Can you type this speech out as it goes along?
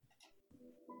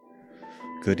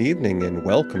Good evening and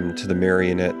welcome to the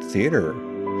Marionette Theater.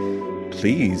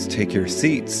 Please take your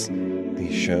seats.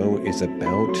 The show is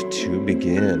about to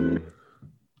begin.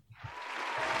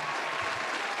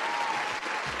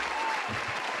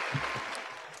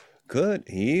 Good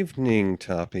evening,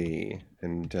 Toppy.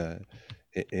 And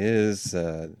it is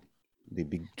the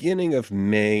beginning of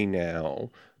May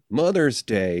now. Mother's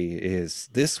Day is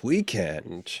this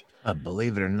weekend.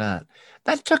 Believe it or not,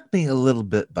 that took me a little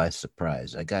bit by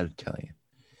surprise. I got to tell you,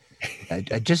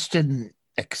 I just didn't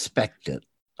expect it.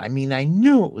 I mean, I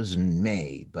knew it was in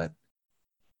May, but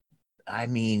I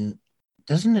mean,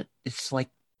 doesn't it? It's like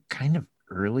kind of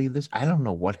early this. I don't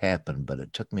know what happened, but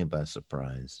it took me by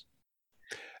surprise.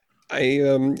 I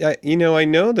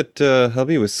know that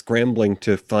hubby was scrambling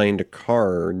to find a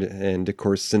card, and of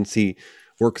course, since he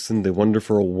works in the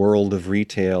wonderful world of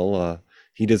retail,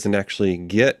 he doesn't actually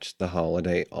get the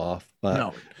holiday off.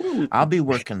 But No, I'll be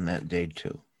working that day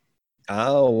too.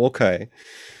 oh, okay.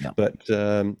 Yeah. But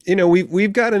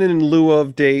we've got an in lieu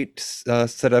of date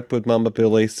set up with Mama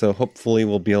Billy, so hopefully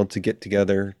we'll be able to get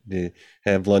together to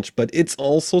have lunch. But it's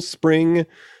also spring.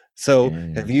 So,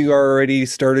 have you already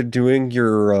started doing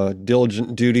your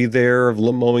diligent duty there of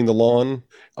mowing the lawn?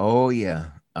 Oh yeah.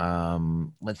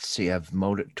 Let's see. I've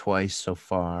mowed it twice so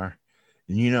far,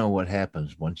 and you know what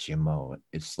happens once you mow it?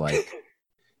 It's like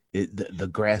the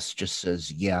grass just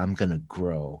says, "Yeah, I'm gonna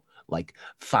grow like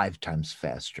 5 times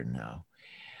faster now."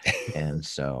 And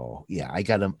so, yeah, I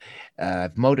got to.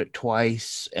 I've mowed it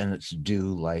twice, and it's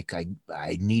due. Like I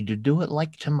need to do it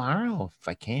like tomorrow if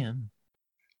I can.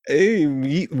 Hey,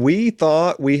 we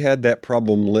thought we had that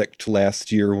problem licked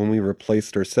last year when we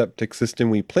replaced our septic system.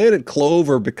 We planted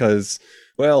clover because,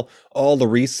 well, all the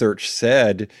research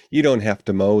said you don't have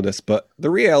to mow this, but the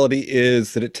reality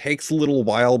is that it takes a little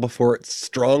while before it's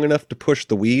strong enough to push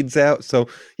the weeds out. So,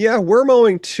 yeah, we're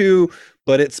mowing too,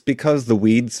 but it's because the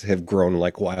weeds have grown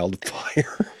like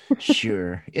wildfire.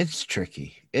 Sure, it's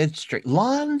tricky. It's tricky.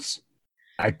 Lawns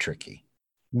are tricky,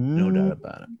 no doubt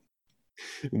about it.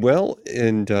 Well,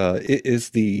 and it is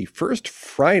the first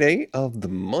Friday of the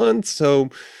month,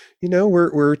 so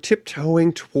we're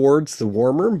tiptoeing towards the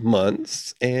warmer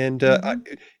months, and it's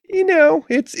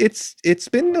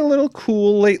been a little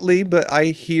cool lately, but I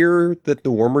hear that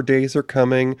the warmer days are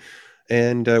coming,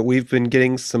 and we've been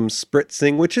getting some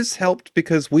spritzing, which has helped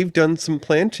because we've done some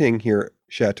planting here at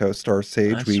Chateau Star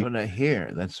Sage. That's what I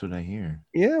hear. That's what I hear.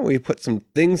 Yeah, we put some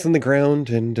things in the ground,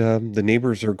 and the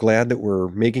neighbors are glad that we're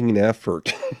making an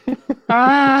effort.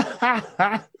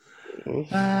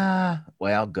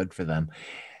 Well, good for them.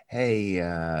 Hey,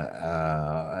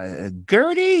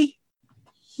 Gertie?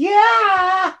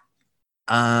 Yeah,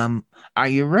 Are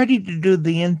you ready to do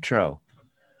the intro?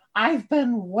 I've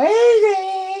been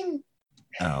waiting.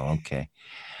 Oh, okay.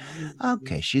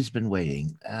 Okay, she's been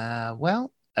waiting.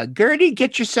 Gertie,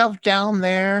 get yourself down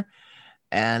there,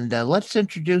 and let's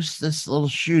introduce this little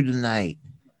shoe tonight.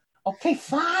 Okay,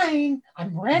 fine.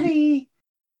 I'm ready.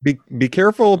 Be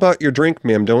careful about your drink,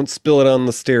 ma'am. Don't spill it on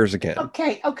the stairs again.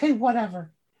 Okay,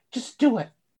 whatever. Just do it.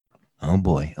 Oh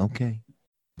boy, okay.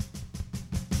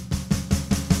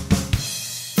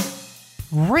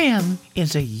 Ren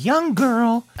is a young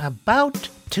girl about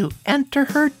to enter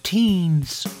her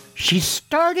teens. She's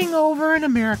starting over in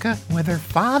America with her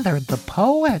father, the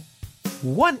poet.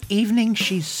 One evening,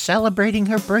 she's celebrating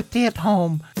her birthday at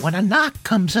home when a knock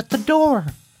comes at the door.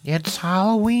 It's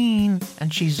Halloween,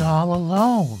 and she's all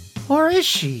alone. Or is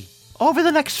she? Over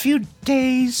the next few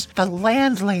days, the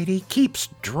landlady keeps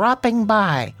dropping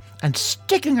by and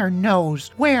sticking her nose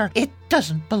where it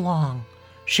doesn't belong.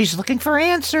 She's looking for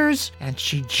answers, and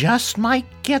she just might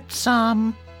get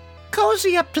some.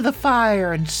 Cozy up to the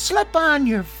fire and slip on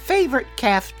your favorite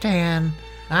caftan.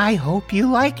 I hope you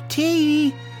like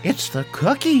tea. It's the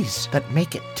cookies that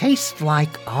make it taste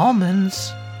like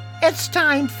almonds. It's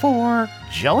time for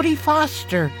Jodie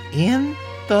Foster in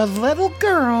The Little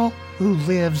Girl Who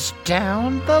Lives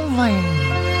Down the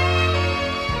Lane.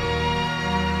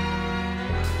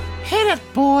 Hit it,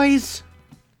 boys.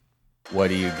 What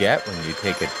do you get when you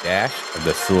take a dash of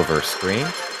the silver screen,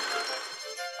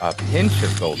 a pinch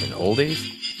of golden oldies,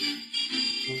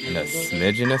 and a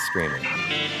smidgen of streaming?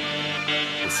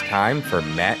 It's time for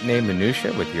Matinee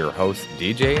Minutia with your host,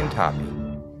 DJ and Toppy.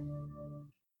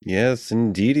 Yes,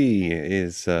 indeedy. It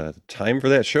is time for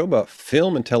that show about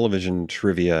film and television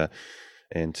trivia.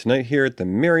 And tonight here at the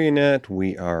Marionette,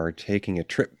 we are taking a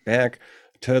trip back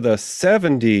to the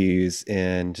 70s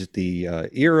and the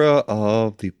era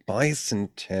of the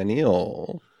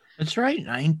bicentennial. That's right,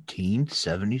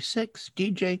 1976.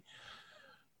 DJ,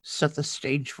 set the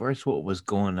stage for us. What was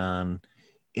going on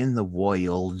in the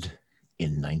world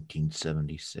in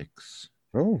 1976?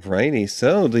 Alrighty,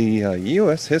 so the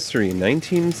U.S. history in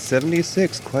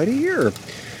 1976, quite a year.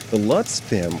 The Lutz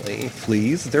family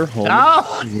flees their home.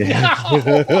 Oh,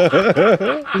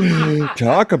 no.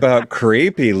 Talk about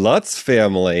creepy Lutz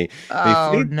family.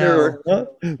 Oh, no.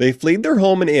 They fled their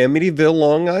home in Amityville,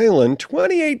 Long Island,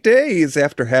 28 days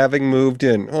after having moved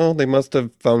in. Oh, they must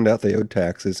have found out they owed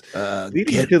taxes.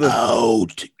 Get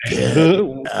out. Get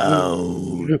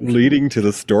out. Leading to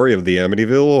the story of the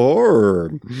Amityville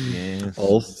Horror. Yes.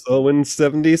 Also in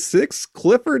 76,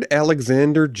 Clifford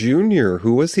Alexander Jr.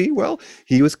 Who was he? Well,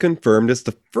 he was confirmed as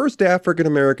the first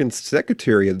African-American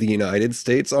Secretary of the United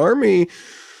States Army.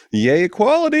 Yay,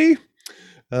 equality!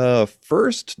 The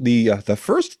first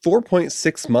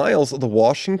 4.6 miles of the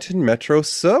Washington Metro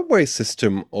subway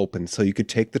system opened, so you could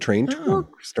take the train to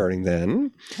work starting then.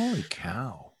 Holy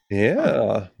cow.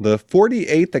 Yeah, the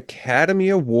 48th Academy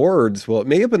Awards. Well, it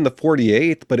may have been the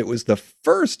 48th, but it was the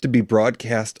first to be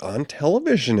broadcast on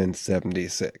television in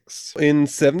 76. In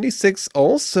 76,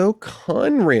 also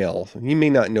Conrail. You may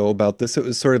not know about this. It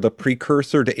was sort of the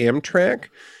precursor to Amtrak.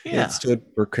 Yeah. It stood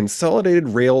for Consolidated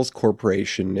Rails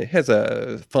Corporation. It has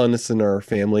a fondness in our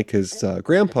family because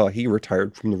Grandpa, he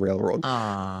retired from the railroad.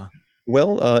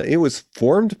 Well, it was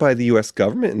formed by the U.S.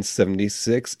 government in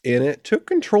 76, and it took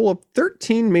control of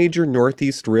 13 major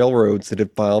Northeast railroads that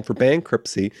had filed for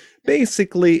bankruptcy.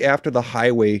 Basically, after the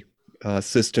highway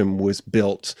system was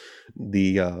built,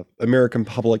 the American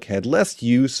public had less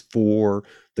use for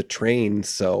the train,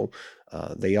 so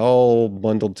they all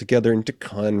bundled together into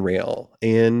Conrail.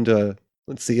 And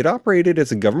let's see, it operated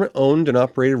as a government-owned and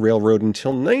operated railroad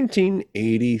until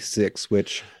 1986,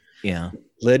 which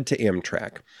led to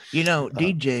Amtrak. You know,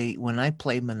 DJ, when I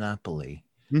play Monopoly,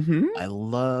 I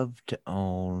love to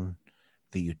own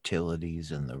the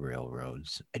utilities and the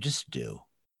railroads. I just do.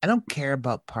 I don't care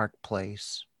about Park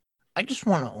Place. I just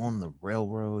want to own the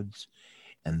railroads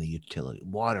and the utility,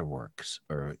 waterworks,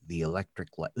 or the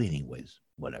electric light. Anyways,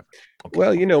 whatever. Okay.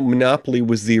 Well, you know, Monopoly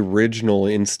was the original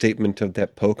instatement of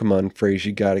that Pokemon phrase,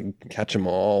 you gotta catch them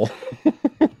all.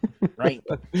 Right.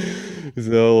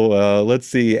 So let's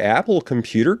see. Apple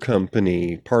Computer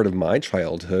Company, part of my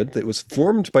childhood, that was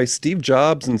formed by Steve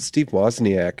Jobs and Steve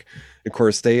Wozniak. Of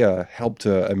course, they helped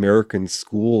American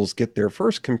schools get their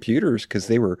first computers because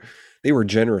they were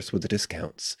generous with the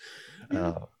discounts.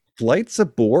 Flights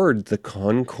aboard the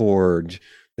Concorde,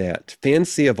 that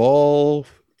fancy of all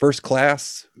first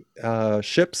class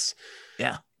ships.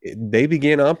 Yeah. They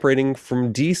began operating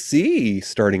from D.C.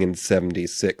 starting in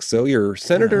 76. So your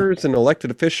senators and elected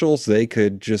officials, they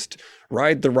could just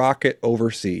ride the rocket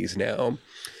overseas now.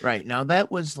 Right. Now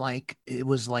that was like, it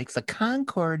was like the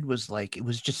Concorde was like, it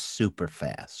was just super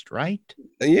fast, right?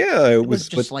 Yeah, It was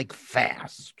just like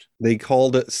fast. They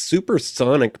called it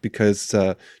supersonic because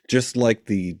just like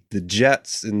the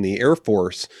jets in the Air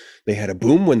Force, they had a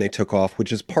boom when they took off,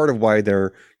 which is part of why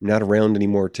they're not around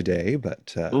anymore today.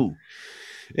 But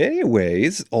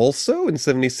anyways, also in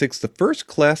 76, the first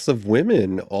class of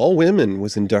women, all women,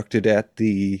 was inducted at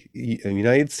the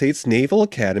United States Naval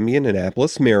Academy in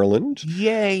Annapolis, Maryland.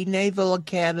 Yay, Naval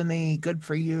Academy. Good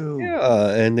for you. Yeah,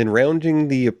 and then rounding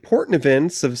the important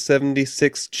events of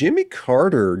 76, Jimmy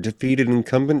Carter defeated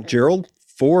incumbent Gerald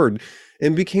Ford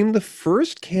and became the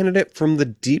first candidate from the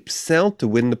Deep South to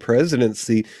win the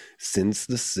presidency since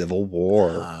the Civil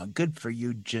War. Good for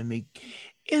you, Jimmy.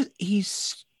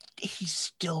 He's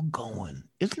still going.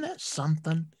 Isn't that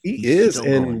something? He is,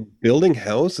 and building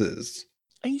houses.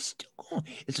 He's still going.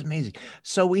 It's amazing.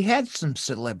 So we had some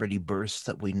celebrity bursts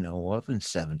that we know of in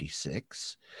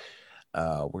 76.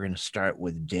 We're going to start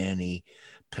with Danny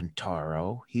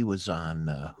Pintaro. He was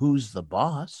on Who's the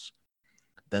Boss?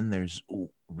 Then there's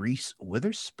Reese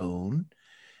Witherspoon.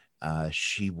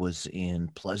 She was in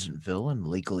Pleasantville and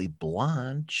Legally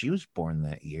Blonde. She was born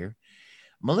that year.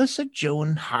 Melissa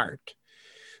Joan Hart.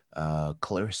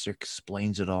 Clarissa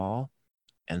Explains It All,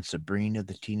 and Sabrina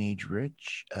the Teenage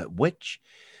Witch.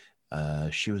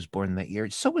 She was born that year.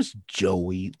 So was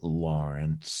Joey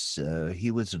Lawrence. He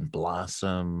was in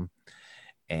Blossom,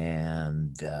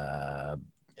 and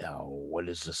what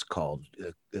is this called?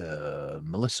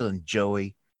 Melissa and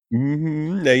Joey.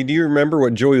 Now, do you remember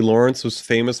what Joey Lawrence was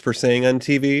famous for saying on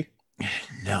TV?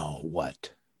 No,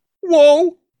 what?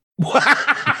 Whoa!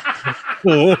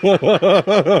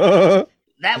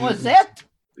 That was it?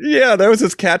 Yeah, that was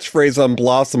his catchphrase on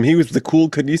Blossom. He was the cool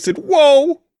kid. He said,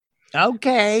 whoa!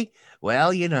 Okay.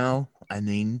 Well, maybe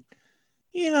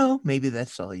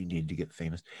that's all you need to get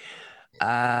famous.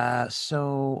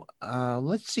 So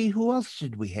let's see, who else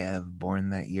did we have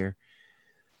born that year?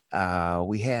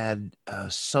 We had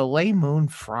Soleil Moon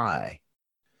Frye.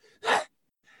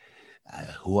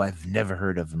 who I've never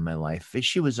heard of in my life.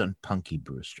 She was on Punky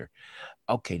Brewster.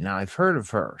 Okay, now I've heard of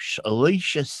her.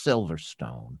 Alicia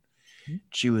Silverstone.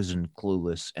 She was in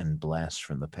Clueless and Blast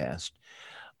from the Past,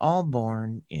 all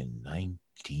born in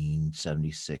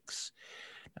 1976.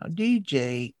 Now,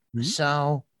 DJ,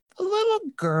 so the little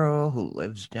girl who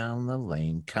lives down the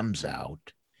lane comes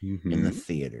out in the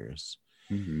theaters.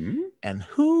 And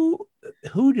who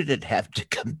did it have to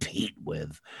compete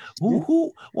with?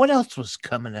 What else was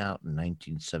coming out in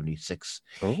 1976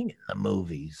 in the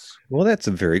movies? Well, that's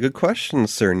a very good question,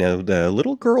 sir. Now, the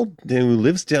little girl who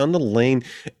lives down the lane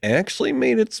actually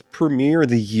made its premiere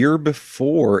the year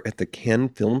before at the Cannes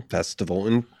Film Festival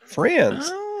in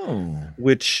France.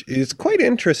 Which is quite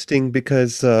interesting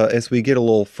because as we get a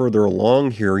little further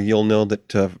along here, you'll know that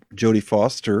Jodie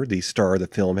Foster, the star of the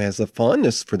film, has a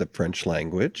fondness for the French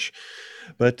language.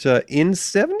 But in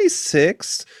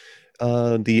 76,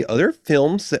 the other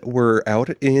films that were out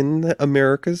in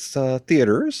America's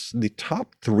theaters, the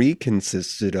top three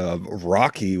consisted of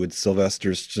Rocky with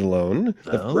Sylvester Stallone.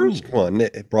 The first one,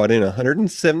 it brought in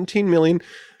 $117 million.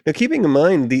 Now, keeping in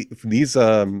mind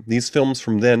these films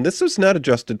from then, this was not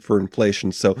adjusted for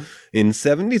inflation. So in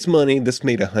 70s money, this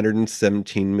made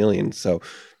 $117 million. So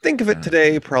think of it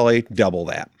today, probably double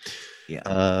that.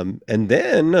 Yeah. And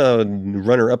then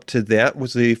runner up to that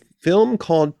was a film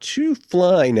called To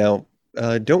Fly. Now,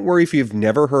 don't worry if you've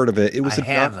never heard of it. I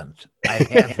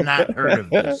have not heard of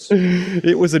this.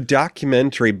 It was a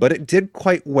documentary, but it did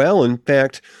quite well. In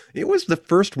fact, it was the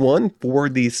first one for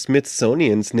the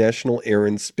Smithsonian's National Air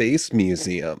and Space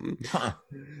Museum.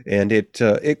 And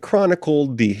it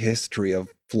chronicled the history of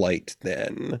flight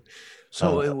then.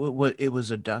 So it was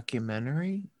a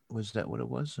documentary? Was that what it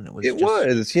was? And it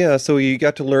was, yeah. So you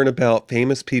got to learn about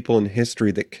famous people in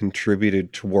history that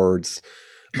contributed towards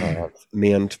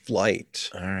manned flight.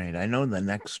 All right. I know the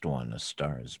next one, A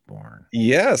Star is Born.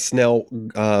 Yes. Now,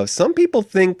 some people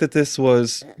think that this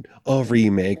was a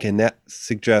remake, and that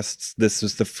suggests this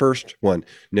is the first one.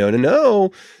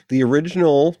 No. The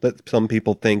original that some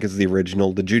people think is the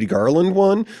original, the Judy Garland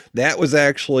one, that was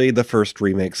actually the first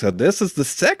remake. So this is the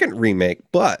second remake,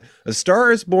 but A Star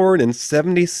is Born in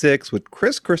 76 with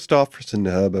Chris Christopherson,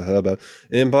 Hubba Hubba,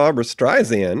 and Barbara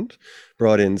Streisand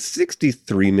brought in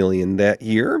 $63 million that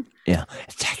year. Yeah,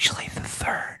 it's actually the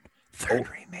third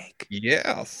remake.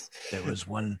 Yes. There was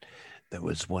one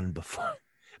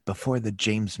before the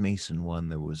James Mason one.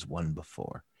 There was one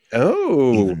before.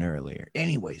 Oh, even earlier.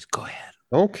 Anyways, go ahead.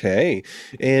 Okay.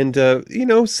 And,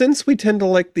 since we tend to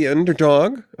like the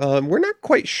underdog, we're not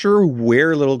quite sure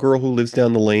where Little Girl Who Lives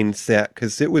Down the Lane sat,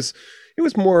 because it was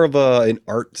more of an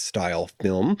art style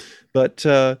film. But,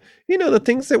 the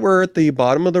things that were at the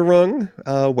bottom of the rung,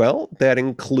 that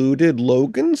included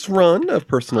Logan's Run, a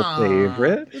personal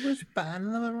favorite. It was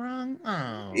bottom of the rung?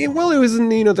 It was in,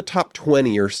 the top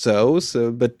 20 or so.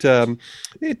 But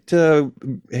it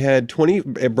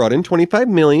brought in $25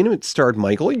 million. It starred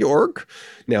Michael York.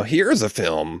 Now, here's a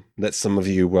film that some of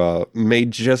you may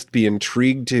just be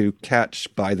intrigued to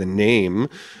catch by the name.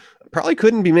 Probably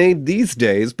couldn't be made these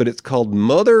days, but it's called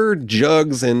Mother,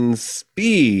 Jugs, and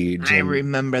Speed. I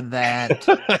remember that.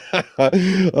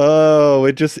 Oh,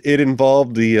 it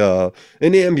involved an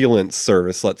ambulance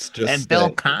service, let's just And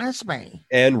Bill Cosby.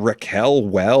 And Raquel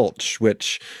Welch,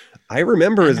 which I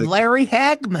remember as Larry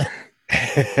Hagman.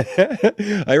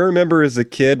 I remember as a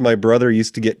kid, my brother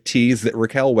used to get teased that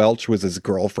Raquel Welch was his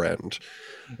girlfriend.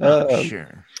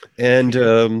 Sure. And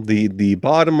the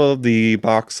bottom of the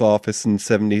box office in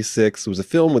 76 was a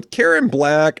film with Karen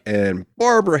Black and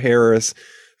Barbara Harris,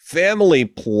 Family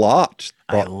Plot.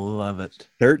 I love it.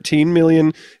 13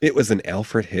 million. It was an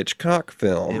Alfred Hitchcock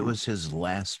film. It was his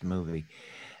last movie.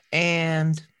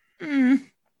 And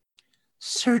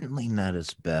certainly not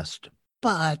his best.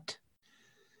 But,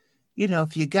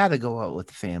 if you got to go out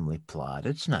with Family Plot,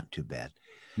 it's not too bad.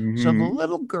 Mm-hmm. So the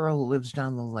little girl who lives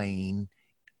down the lane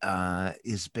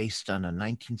is based on a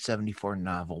 1974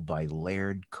 novel by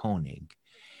Laird Koenig.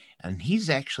 And he's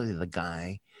actually the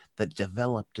guy that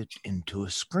developed it into a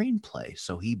screenplay.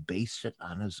 So he based it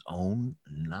on his own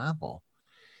novel.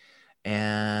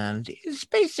 And it's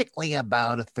basically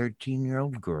about a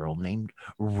 13-year-old girl named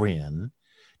Rin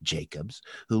Jacobs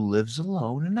who lives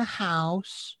alone in a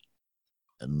house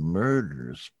and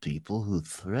murders people who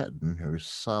threaten her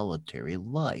solitary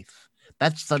life.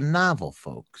 That's the novel,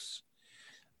 folks.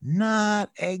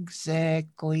 Not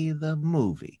exactly the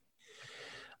movie.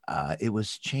 It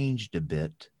was changed a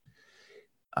bit,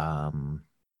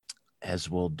 as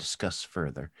we'll discuss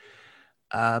further.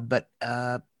 But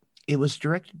it was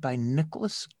directed by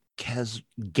Nicholas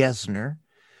Gesner,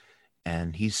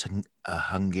 and he's a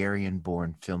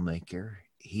Hungarian-born filmmaker.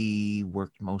 He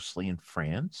worked mostly in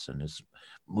France, and his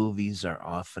movies are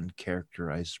often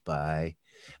characterized by,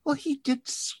 well, he did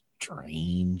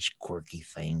strange, quirky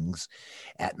things,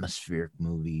 atmospheric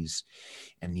movies,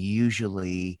 and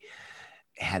usually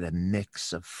had a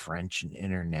mix of French and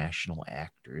international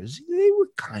actors. They were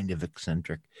kind of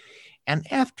eccentric. And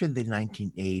after the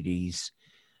 1980s,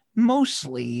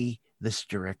 mostly this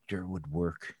director would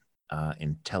work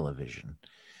in television.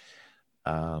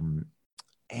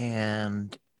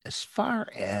 And as far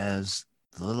as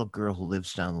The Little Girl Who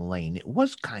Lives Down the Lane, it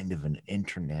was kind of an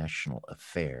international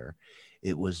affair.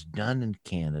 It was done in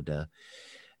Canada,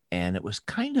 and it was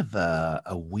kind of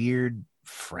a weird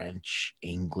French,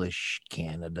 English,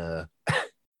 Canada.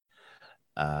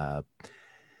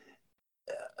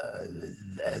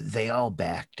 They all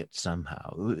backed it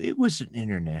somehow. It was an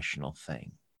international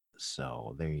thing.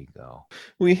 So there you go.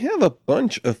 We have a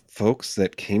bunch of folks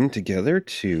that came together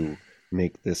to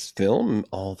make this film,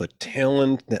 all the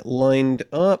talent that lined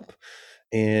up,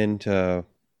 and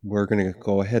we're going to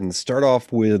go ahead and start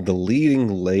off with the leading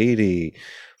lady,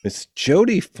 Miss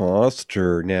Jodie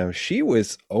Foster. Now, she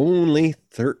was only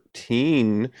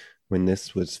 13 when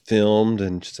this was filmed,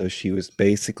 and so she was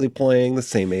basically playing the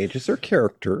same age as her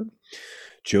character.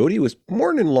 Jodie was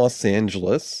born in Los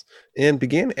Angeles and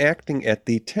began acting at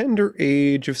the tender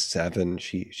age of 7.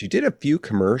 She did a few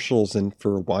commercials, and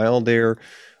for a while there,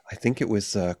 I think it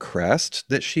was Crest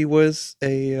that she was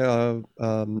a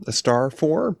star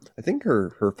for. I think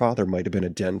her father might have been a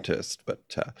dentist.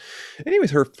 But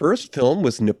anyways, her first film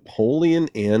was Napoleon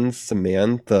and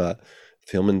Samantha,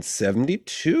 filmed in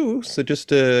 1972, so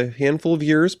just a handful of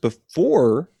years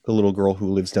before The Little Girl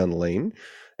Who Lives Down the Lane.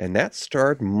 And that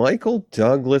starred Michael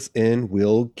Douglas and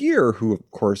Will Geer, who, of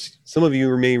course, some of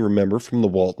you may remember from The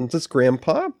Waltons as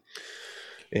Grandpa.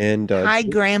 And Hi,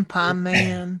 Grandpa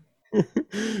Man.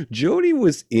 Jodie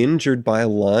was injured by a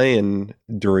lion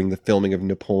during the filming of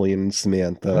Napoleon and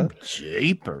Samantha. Oh,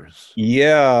 jeepers.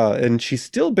 Yeah, and she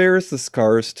still bears the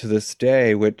scars to this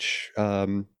day, which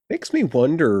makes me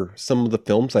wonder some of the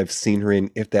films I've seen her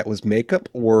in, if that was makeup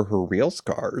or her real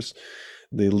scars.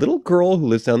 The Little Girl Who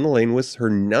Lives Down the Lane was her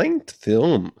 9th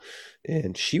film,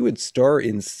 and she would star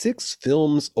in 6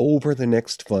 films over the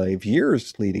next 5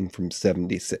 years, leading from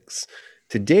 1976.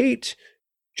 To date,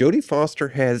 Jodie Foster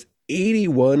has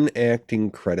 81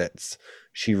 acting credits.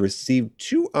 She received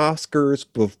 2 Oscars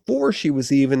before she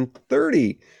was even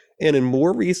 30, and in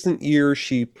more recent years,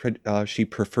 she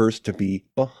prefers to be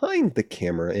behind the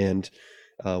camera. And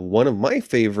one of my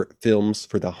favorite films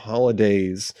for the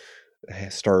holidays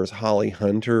stars Holly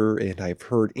Hunter, and I've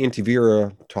heard Auntie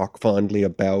Vera talk fondly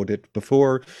about it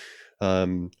before.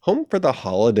 Home for the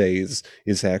Holidays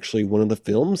is actually one of the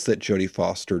films that Jodie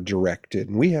Foster directed,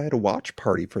 and we had a watch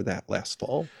party for that last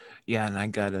fall. Yeah, and I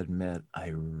gotta admit,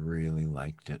 I really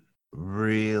liked it.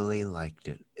 Really liked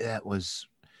it. That was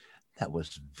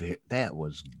good. That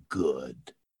was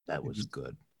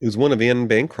good. It was one of Anne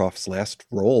Bancroft's last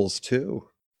roles too.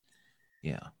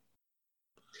 Yeah.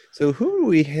 So who do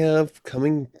we have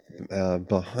coming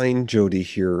behind Jodie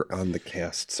here on the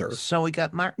cast, sir? So we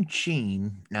got Martin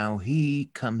Sheen. Now he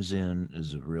comes in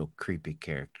as a real creepy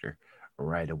character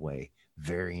right away,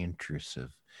 very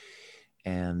intrusive.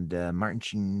 And Martin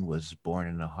Sheen was born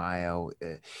in Ohio.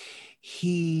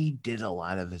 He did a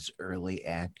lot of his early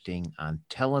acting on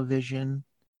television,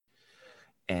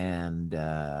 and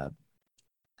there's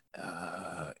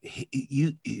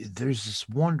this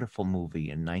wonderful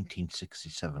movie in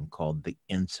 1967 called The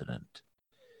Incident,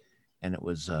 and it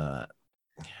was an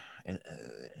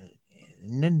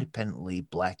independently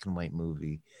black and white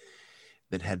movie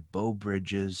that had Beau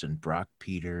Bridges and Brock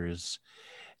Peters,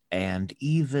 and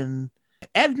even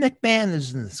Ed McMahon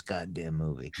is in this goddamn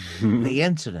movie. The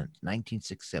Incident,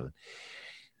 1967,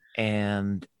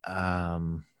 and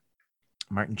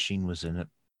Martin Sheen was in it.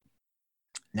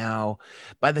 Now,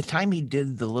 by the time he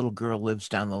did The Little Girl Lives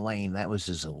Down the Lane, that was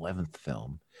his 11th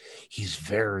film. He's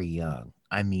very young.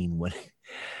 I mean, when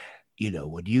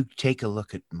you take a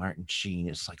look at Martin Sheen,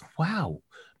 it's like, wow,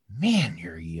 man,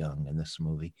 you're young in this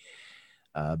movie.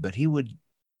 But he would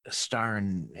star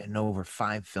in over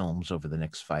 5 films over the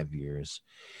next 5 years.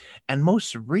 And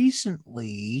most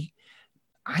recently,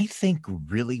 I think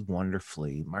really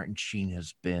wonderfully, Martin Sheen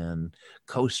has been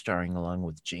co-starring along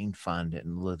with Jane Fonda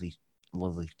and Lily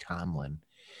Tomlin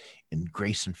in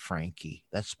Grace and Frankie.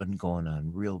 That's been going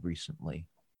on real recently.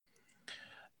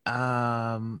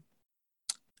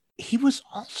 He was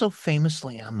also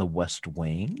famously on The West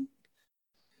Wing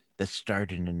that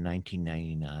started in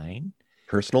 1999.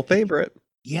 Personal favorite.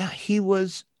 Yeah, he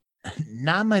was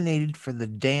nominated for the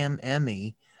damn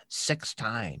Emmy 6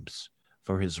 times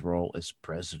for his role as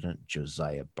President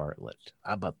Josiah Bartlett.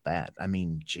 How about that? I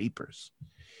mean, jeepers.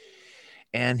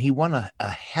 And he won a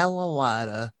hell of a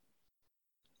lot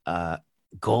of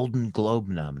Golden Globe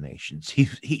nominations.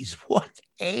 He's won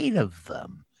 8 of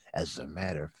them, as a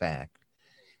matter of fact.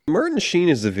 Martin Sheen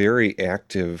is a very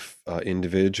active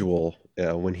individual.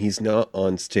 When he's not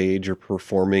on stage or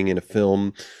performing in a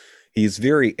film, he's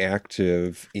very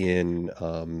active in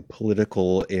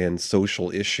political and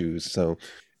social issues. So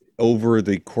over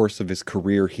the course of his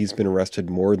career, he's been arrested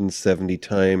more than 70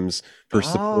 times for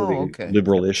supporting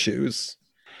liberal issues.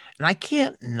 And I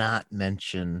can't not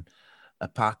mention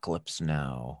Apocalypse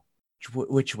Now,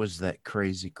 which was that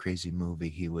crazy, crazy movie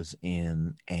he was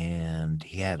in, and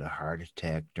he had a heart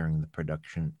attack during the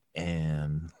production.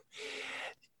 And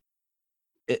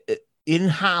in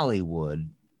Hollywood,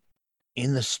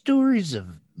 in the stories of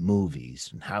movies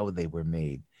and how they were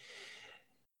made,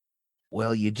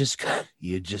 well, you just got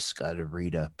to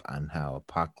read up on how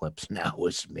Apocalypse Now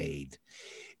was made.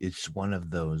 It's one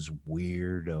of those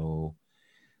weirdo,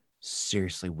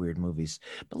 seriously weird movies.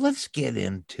 But let's get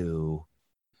into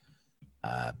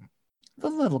the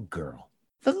little girl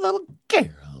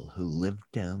who lived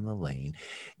down the lane.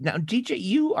 Now, DJ,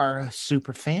 you are a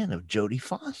super fan of Jodie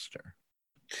Foster.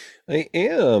 I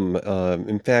am.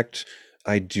 In fact,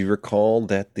 I do recall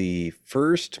that the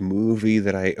first movie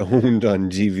that I owned on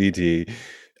DVD,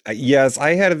 yes,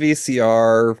 I had a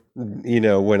VCR,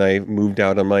 when I moved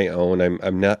out on my own.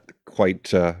 I'm not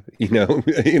quite,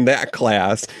 in that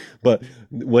class. But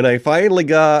when I finally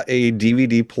got a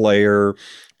DVD player,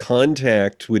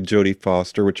 Contact with Jodie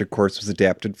Foster, which of course was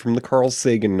adapted from the Carl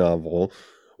Sagan novel,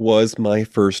 was my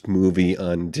first movie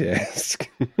on disc.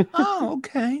 Oh,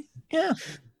 okay. Yeah.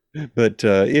 But,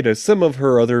 some of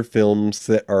her other films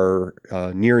that are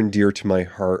near and dear to my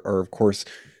heart are, of course,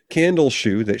 Candle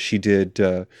Shoe, that she did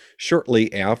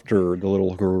shortly after The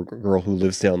Little Girl Who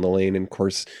Lives Down the Lane. And, of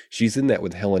course, she's in that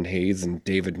with Helen Hayes and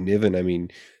David Niven. I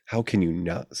mean, how can you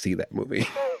not see that movie?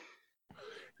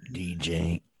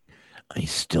 DJ, I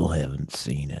still haven't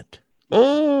seen it.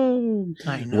 Oh,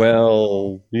 I know.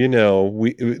 Well, the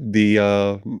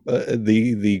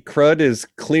crud is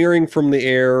clearing from the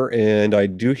air, and I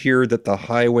do hear that the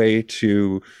highway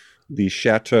to the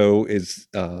chateau is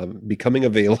becoming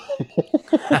available.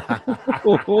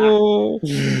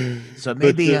 So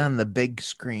maybe on the big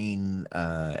screen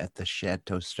at the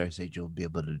Chateau Star Stage, you'll be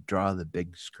able to draw the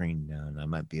big screen down. I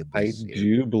might be able to see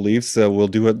do believe so. We'll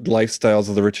do it Lifestyles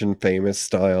of the Rich and Famous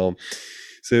style.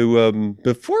 So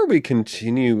before we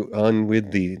continue on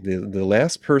with the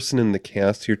last person in the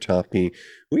cast here, Toppy,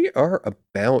 we are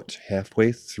about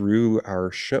halfway through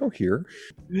our show here.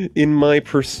 In my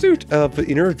pursuit of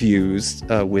interviews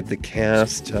with the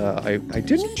cast, I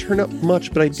didn't turn up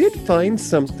much, but I did find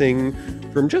something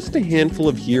from just a handful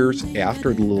of years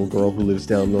after The Little Girl Who Lives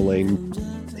Down the Lane.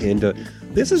 And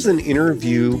this is an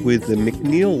interview with the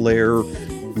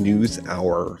MacNeil/Lehrer News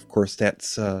Hour. Of course,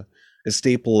 that's a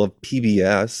staple of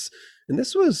PBS, and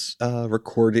this was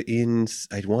recorded in,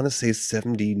 I want to say,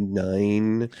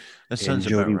 79. That sounds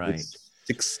about right.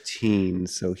 16.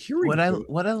 So here we go.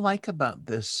 What I like about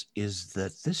this is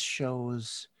that this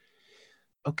shows,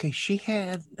 okay, she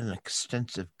had an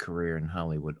extensive career in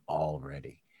Hollywood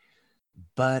already,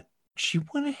 but she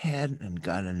went ahead and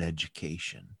got an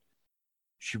education.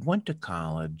 She went to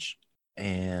college,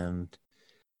 and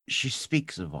she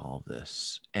speaks of all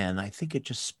this, and I think it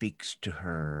just speaks to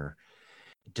her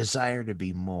desire to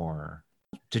be more,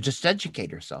 to just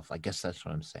educate herself. I guess that's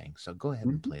what I'm saying. So go ahead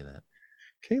and play that.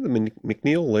 Okay, the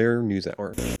MacNeil/Lehrer News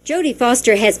Hour. Jodie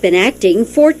Foster has been acting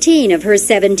 14 of her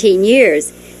 17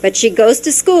 years, but she goes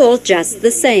to school just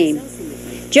the same.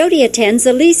 Jodie attends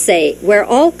a lycée where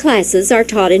all classes are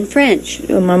taught in French.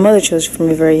 My mother chose for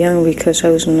me very young because I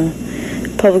was in a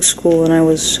public school and I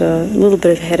was a little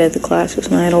bit ahead of the classes,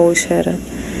 and I had always had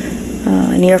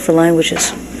an ear for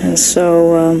languages, and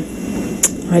so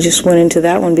I just went into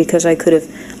that one because I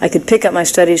could pick up my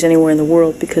studies anywhere in the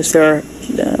world because there are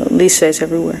lycées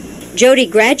everywhere. Jodie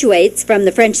graduates from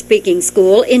the French-speaking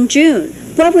school in June.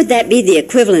 What would that be the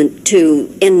equivalent to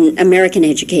in American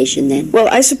education then? Well,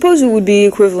 I suppose it would be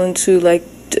equivalent to like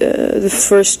the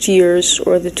first years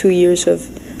or the 2 years of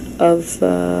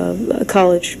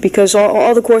college, because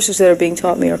all the courses that are being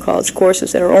taught me are college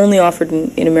courses that are only offered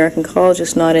in American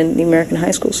colleges, not in the American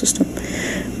high school system.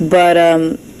 But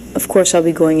of course, I'll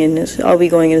be going in as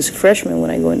a freshman when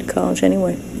I go into college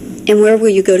anyway. And where will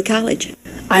you go to college?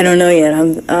 I don't know yet.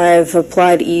 I've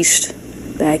applied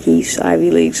back east,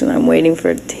 Ivy Leagues, and I'm waiting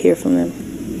to hear from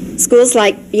them. Schools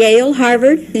like Yale,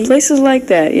 Harvard? Places like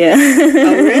that, yeah.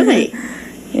 Oh, really?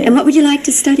 Yeah. And what would you like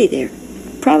to study there?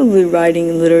 Probably writing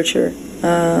and literature.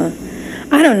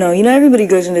 I don't know. Everybody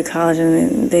goes into college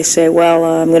and they say, well,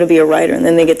 I'm going to be a writer, and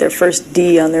then they get their first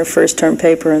D on their first term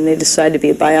paper and they decide to be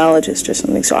a biologist or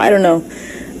something. So I don't know.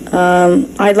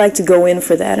 I'd like to go in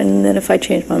for that, and then if I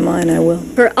change my mind, I will.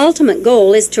 Her ultimate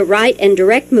goal is to write and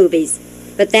direct movies,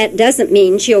 but that doesn't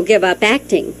mean she'll give up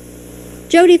acting.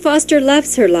 Jodie Foster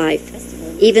loves her life.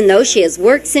 Even though she has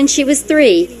worked since she was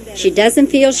 3, she doesn't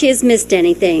feel she has missed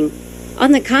anything.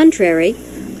 On the contrary,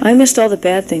 I missed all the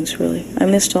bad things, really. I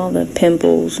missed all the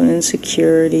pimples and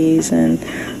insecurities and,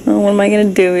 oh, what am I going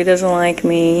to do? He doesn't like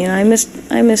me. I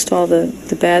missed all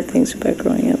the bad things about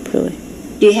growing up, really.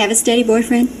 do you have a steady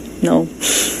boyfriend? No.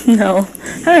 No.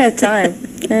 I don't have time.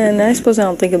 And I suppose I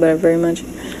don't think about it very much.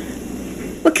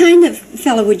 What kind of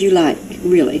fellow would you like,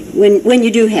 really, when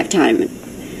you do have time to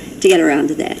get around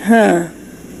to that?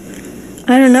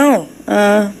 I don't know.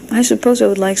 I suppose I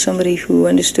would like somebody who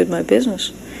understood my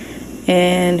business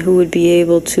and who would be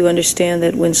able to understand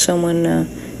that when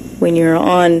you're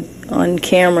on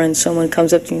camera and someone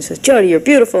comes up to you and says, Jodie, you're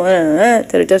beautiful,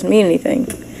 that it doesn't mean anything,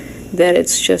 that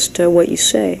it's just what you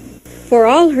say. For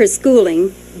all her schooling,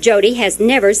 Jodie has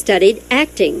never studied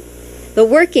acting. But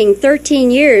working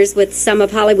 13 years with some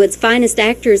of Hollywood's finest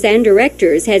actors and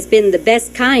directors has been the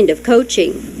best kind of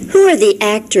coaching. Who are the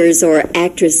actors or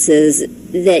actresses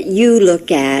that you look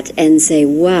at and say,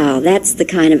 wow, that's the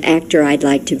kind of actor I'd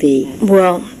like to be?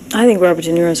 Well, I think Robert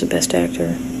De Niro is the best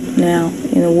actor now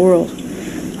in the world,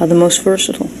 the most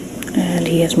versatile, and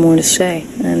he has more to say.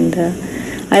 And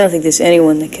I don't think there's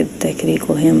anyone that could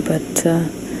equal him. But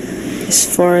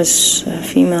as far as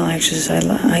female actresses,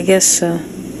 I guess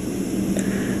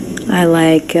I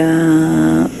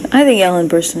think Ellen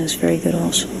Burstyn is very good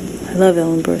also. I love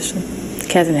Ellen Burstyn.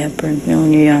 Katharine Hepburn,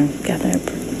 when you're young, Katharine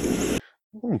Hepburn.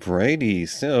 Alrighty,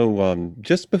 so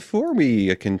just before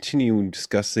we continue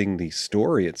discussing the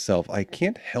story itself, I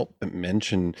can't help but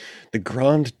mention the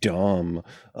grande dame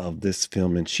of this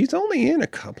film, and she's only in a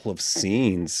couple of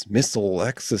scenes, Miss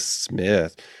Alexis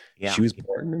Smith. Yeah. She was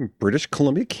born in British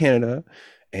Columbia, Canada,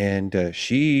 and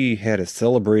she had a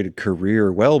celebrated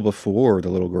career well before The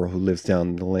Little Girl Who Lives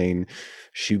Down the Lane.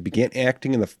 She began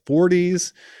acting in the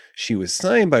 40s. She was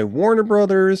signed by Warner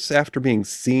Brothers after being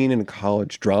seen in a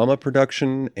college drama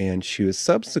production, and she was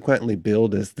subsequently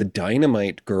billed as the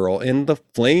Dynamite Girl and the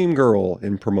Flame Girl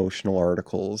in promotional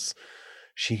articles.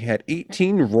 She had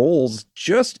 18 roles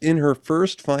just in her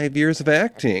first 5 years of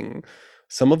acting,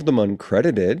 some of them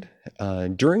uncredited.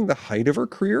 During the height of her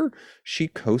career, she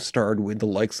co-starred with the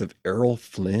likes of Errol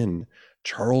Flynn,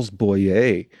 Charles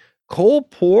Boyer, Cole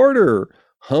Porter,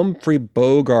 Humphrey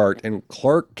Bogart, and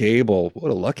Clark Gable. What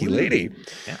a lucky lady.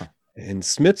 Yeah. And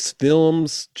Smith's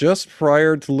films just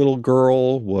prior to Little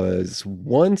Girl was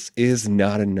Once Is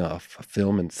Not Enough, a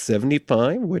film in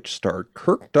 1975, which starred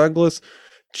Kirk Douglas,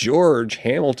 George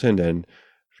Hamilton, and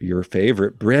your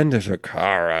favorite, Brenda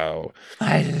Vaccaro.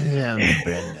 I love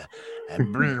Brenda.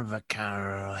 I'm Brenda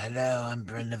Vaccaro. Hello, I'm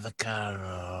Brenda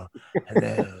Vaccaro.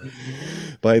 Hello.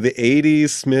 By the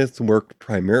 80s, Smith worked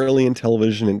primarily in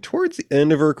television, and towards the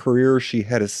end of her career, she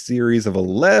had a series of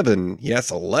 11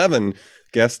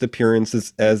 guest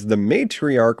appearances as the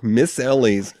matriarch Miss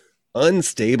Ellie's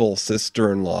unstable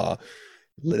sister-in-law,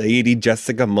 Lady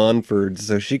Jessica Monford.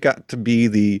 So she got to be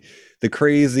the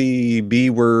crazy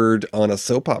B-word on a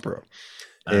soap opera.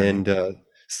 And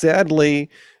sadly,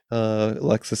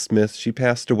 Alexis Smith, she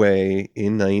passed away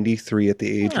in 93 at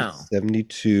the age of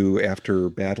 72 after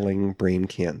battling brain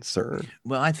cancer.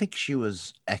 Well, I think she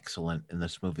was excellent in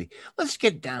this movie. Let's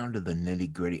get down to the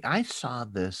nitty gritty. I saw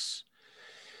this.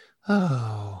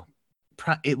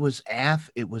 It was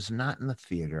not in the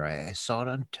theater. I saw it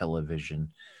on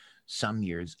television some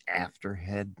years after it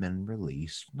had been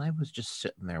released, and I was just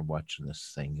sitting there watching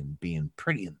this thing and being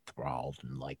pretty enthralled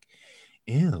and like,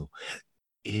 ew.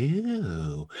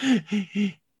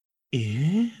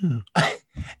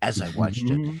 As I watched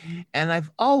it. And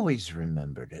I've always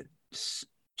remembered it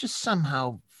just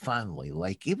somehow fondly.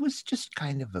 Like it was just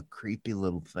kind of a creepy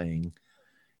little thing.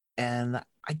 And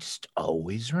I just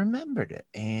always remembered it.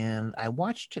 And I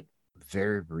watched it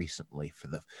very recently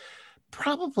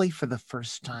probably for the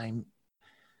first time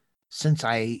since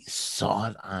I saw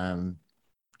it on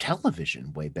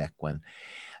television way back when.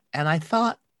 And I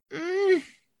thought,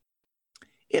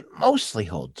 it mostly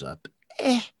holds up.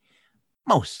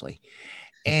 Mostly.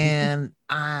 And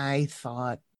I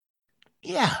thought,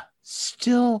 yeah,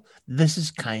 still, this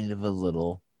is kind of a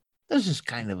little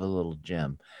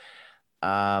gem.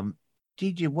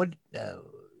 DJ, what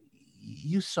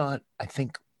you saw it, I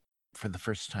think, for the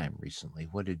first time recently.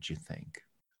 What did you think?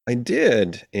 I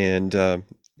did, and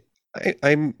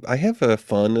I have a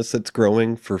fondness that's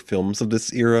growing for films of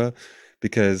this era,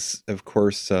 because of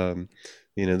course,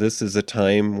 this is a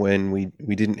time when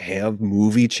we didn't have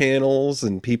movie channels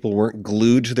and people weren't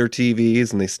glued to their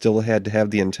TVs and they still had to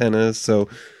have the antennas. So,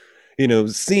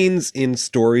 scenes in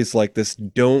stories like this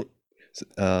don't,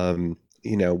 um,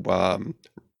 you know, um,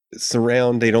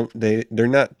 surround, they're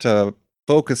not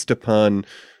focused upon,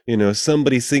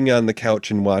 somebody sitting on the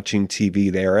couch and watching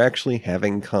TV. They are actually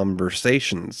having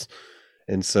conversations.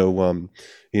 And so,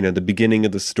 the beginning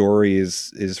of the story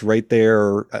is right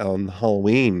there on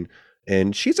Halloween,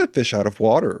 and she's a fish out of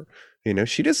water.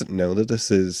 She doesn't know that this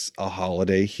is a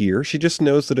holiday here. She just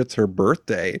knows that it's her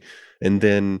birthday. And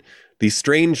then the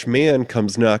strange man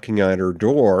comes knocking on her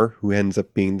door, who ends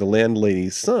up being the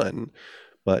landlady's son.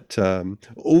 But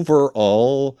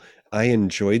overall, I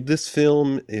enjoyed this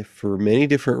film for many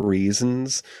different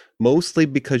reasons, mostly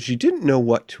because you didn't know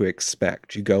what to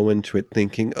expect. You go into it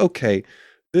thinking, okay,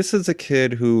 this is a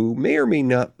kid who may or may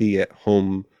not be at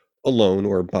home alone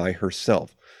or by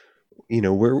herself.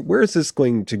 Where is this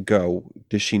going to go?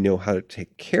 Does she know how to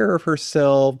take care of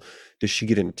herself? Does she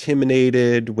get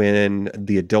intimidated when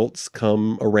the adults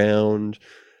come around?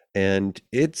 And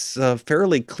it's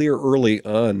fairly clear early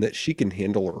on that she can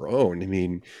handle her own. I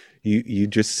mean, you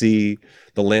just see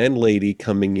the landlady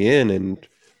coming in and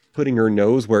putting her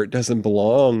nose where it doesn't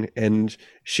belong, and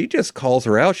she just calls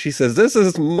her out. She says, "This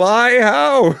is my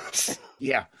house."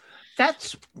 Yeah.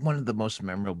 That's one of the most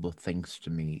memorable things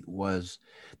to me, was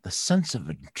the sense of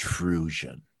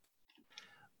intrusion.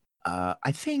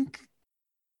 I think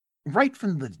right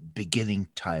from the beginning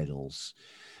titles,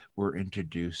 we're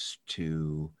introduced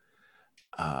to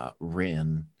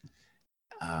Rin,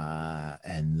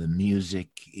 and the music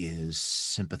is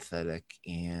sympathetic,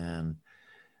 and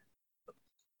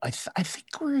I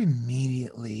think we're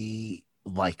immediately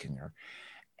liking her.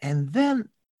 And then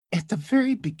at the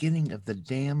very beginning of the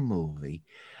damn movie,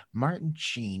 Martin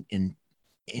Sheen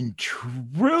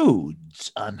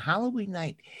intrudes on Halloween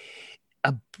night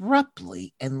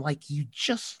abruptly, and you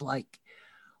just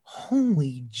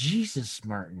holy Jesus,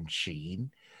 Martin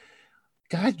Sheen.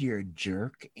 God, you're a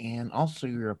jerk, and also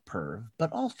you're a perv,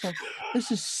 but also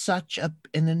this is such an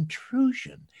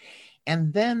intrusion.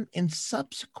 And then in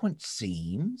subsequent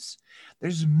scenes,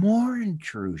 there's more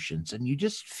intrusions, and you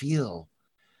just feel,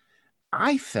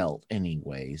 I felt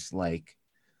anyways,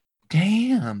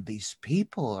 damn, these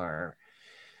people are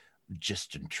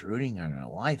just intruding on her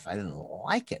life. I didn't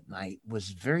like it, and I was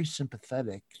very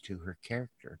sympathetic to her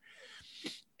character.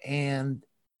 And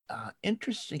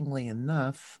interestingly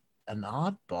enough, an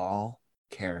oddball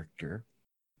character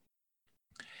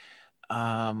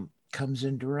comes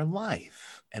into her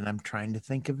life, and I'm trying to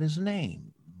think of his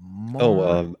name.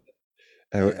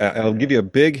 I'll give you a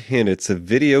big hint. It's a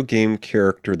video game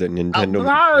character that Nintendo...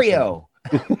 Mario!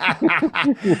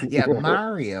 Yeah,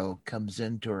 Mario comes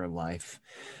into her life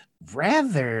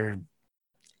rather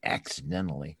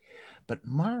accidentally, but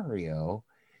Mario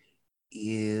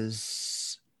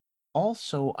is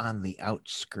also on the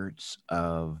outskirts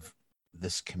of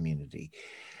this community.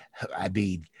 I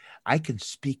mean, I can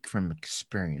speak from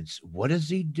experience. What does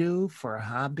he do for a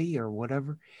hobby or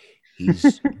whatever?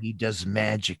 He does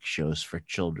magic shows for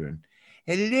children.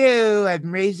 Hello,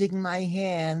 I'm raising my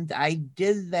hand. I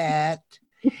did that.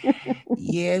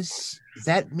 Yes,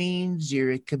 that means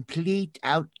you're a complete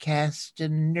outcast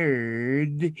and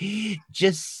nerd.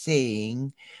 Just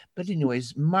saying. But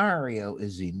anyways, Mario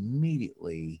is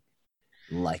immediately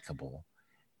likable,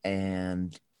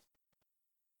 and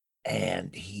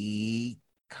he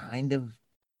kind of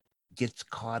gets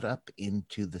caught up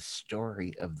into the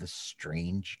story of the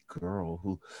strange girl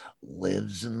who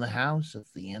lives in the house at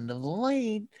the end of the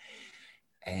lane,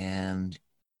 and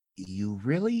you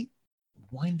really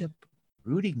wind up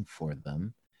rooting for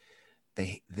them.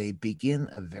 They begin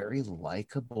a very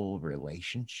likable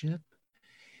relationship,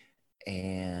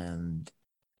 and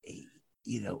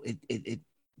it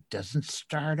doesn't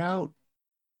start out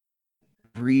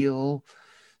real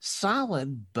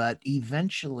solid, but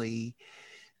eventually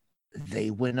they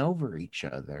win over each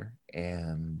other,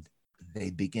 and they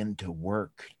begin to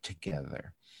work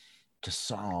together to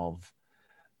solve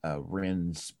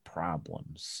Rin's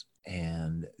problems.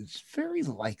 And it's very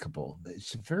likable.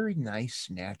 It's a very nice,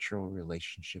 natural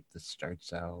relationship that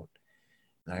starts out,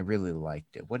 and I really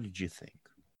liked it. What did you think?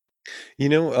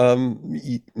 You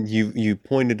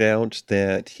pointed out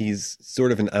that he's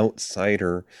sort of an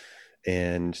outsider,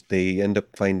 and they end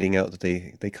up finding out that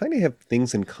they kind of have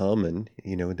things in common.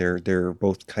 They're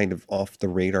both kind of off the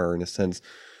radar in a sense,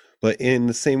 but in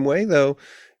the same way though,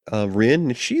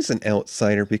 Rin, she's an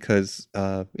outsider because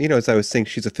as I was saying,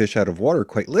 she's a fish out of water.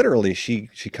 Quite literally, she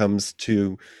comes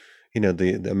to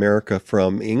the America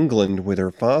from England with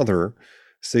her father.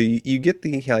 So you get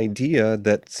the idea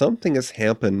that something has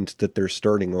happened, that they're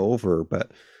starting over.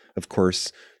 But of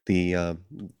course, the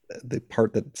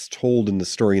part that's told in the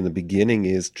story in the beginning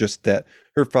is just that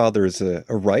her father is a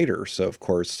writer. So of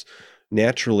course,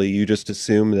 naturally, you just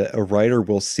assume that a writer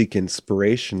will seek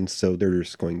inspiration, so they're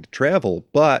just going to travel.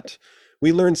 But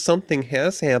we learn something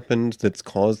has happened that's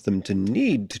caused them to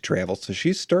need to travel. So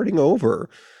she's starting over.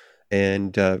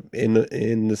 And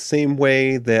in the same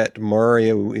way that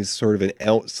Mario is sort of an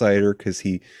outsider because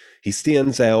he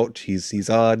stands out, he's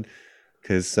odd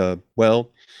because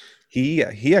well, he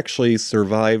actually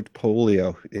survived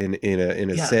polio in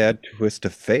a Yeah. sad twist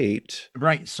of fate.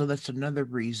 Right. So that's another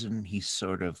reason he's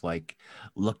sort of like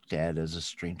looked at as a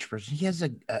strange person. He has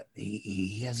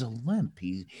he has a limp.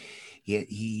 He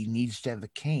needs to have a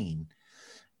cane.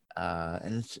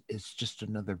 And it's just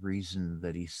another reason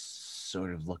that he's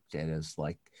sort of looked at as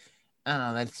like,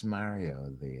 oh, that's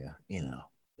Mario, the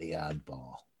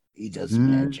oddball. He does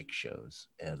magic shows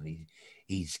and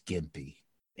he's gimpy.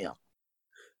 Yeah.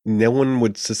 No one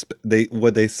would suspect they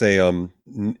say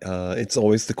it's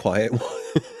always the quiet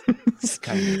ones.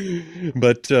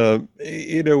 But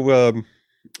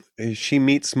she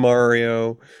meets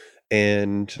Mario,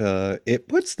 and it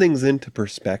puts things into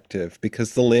perspective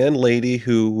because the landlady,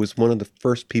 who was one of the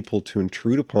first people to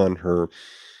intrude upon her,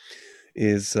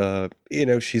 is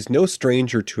she's no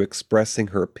stranger to expressing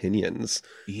her opinions.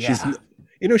 Yeah.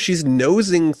 She's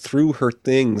nosing through her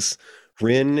things.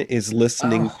 Rin is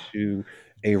listening to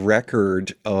a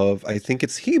record of, I think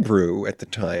it's Hebrew at the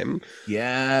time.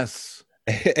 Yes.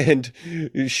 And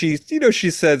she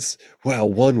says, well,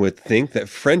 one would think that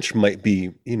French might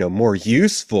be, more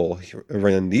useful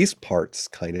around these parts,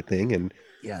 kind of thing. And,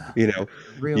 yeah,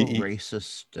 real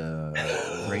racist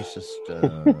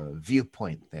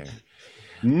viewpoint there.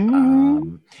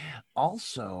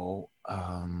 Also,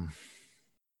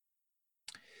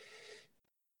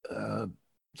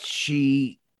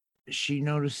 she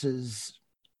notices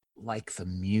like the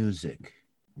music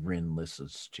Rin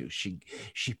listens to. She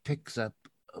picks up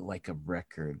like a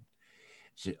record.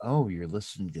 She, oh, you're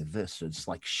listening to this. It's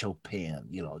like Chopin,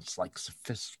 it's like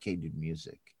sophisticated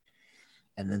music.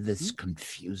 And then this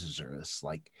confuses her. It's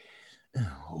like,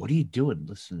 what are you doing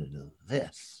listening to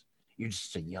this? You're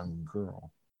just a young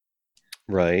girl.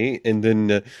 Right. And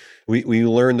then we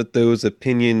learn that those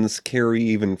opinions carry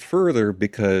even further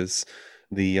because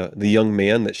the young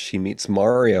man that she meets,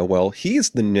 Mario, well,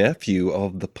 he's the nephew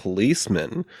of the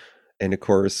policeman. And of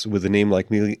course, with a name like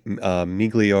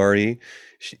Migliari,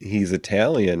 he's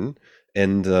Italian.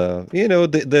 And,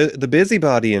 the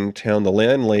busybody in town, the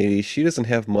landlady, she doesn't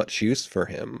have much use for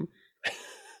him.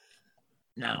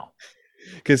 No.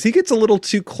 Because he gets a little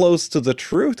too close to the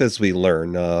truth, as we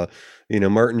learn.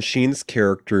 Martin Sheen's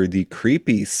character, the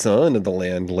creepy son of the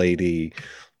landlady,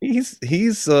 he's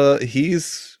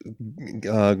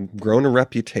grown a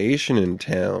reputation in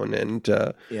town, and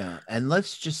yeah. And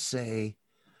let's just say,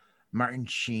 Martin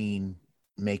Sheen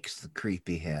makes the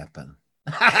creepy happen.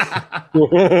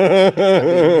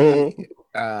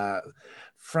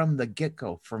 From the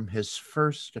get-go, from his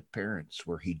first appearance,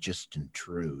 where he just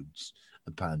intrudes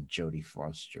upon Jodie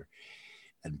Foster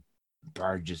and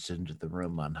barges into the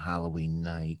room on Halloween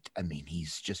night. I mean,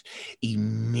 he's just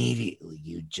immediately,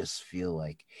 you just feel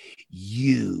like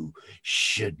you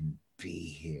shouldn't be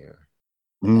here.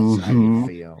 That's how you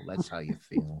feel. That's how you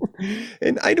feel.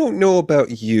 And I don't know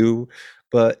about you,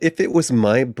 but if it was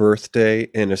my birthday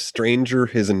and a stranger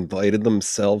has invited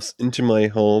themselves into my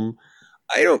home,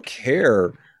 I don't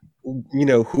care,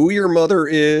 who your mother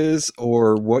is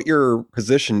or what your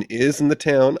position is in the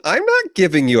town. I'm not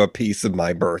giving you a piece of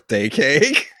my birthday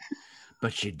cake.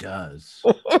 But she does.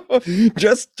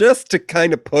 just to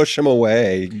kind of push him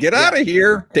away. Get out of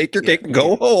here. Take your cake and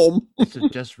go home. It's a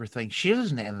desperate thing. She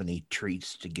doesn't have any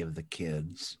treats to give the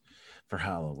kids for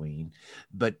Halloween,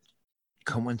 but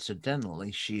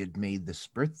coincidentally, she had made this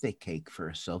birthday cake for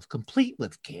herself, complete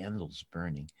with candles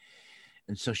burning.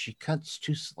 And so she cuts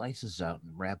 2 slices out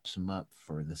and wraps them up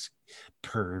for this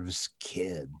perv's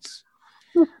kids.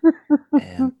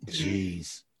 And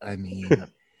geez, I mean,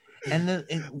 and then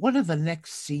in one of the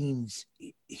next scenes,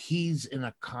 he's in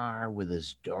a car with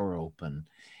his door open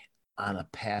on a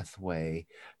pathway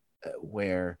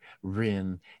where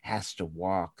Rin has to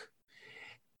walk.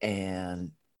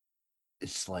 And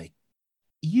it's like,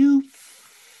 you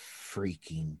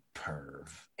freaking perv.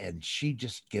 And she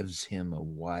just gives him a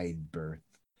wide berth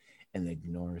and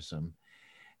ignores him.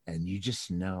 And you just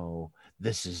know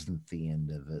this isn't the end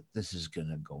of it. This is going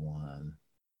to go on.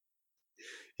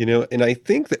 And I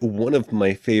think that one of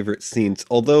my favorite scenes,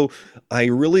 although I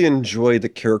really enjoy the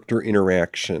character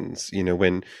interactions,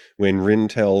 when Rin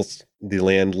tells the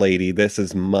landlady, "This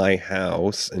is my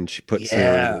house," and she puts her in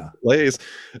her Yeah. place.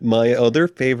 My other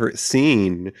favorite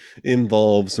scene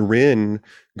involves Rin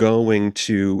going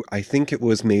to, I think it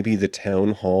was maybe the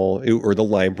town hall or the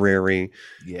library,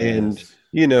 and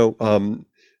Yes.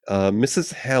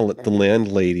 Mrs. Hallett, the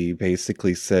landlady,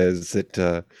 basically says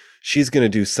that she's going to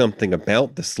do something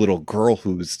about this little girl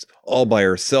who's all by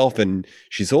herself, and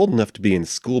she's old enough to be in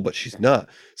school, but she's not.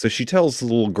 So she tells the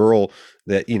little girl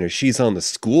that, she's on the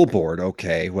school board.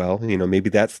 Okay, well,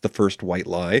 maybe that's the first white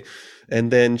lie.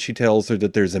 And then she tells her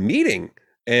that there's a meeting.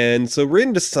 And so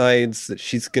Rin decides that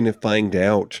she's going to find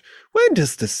out, when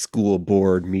does the school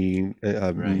board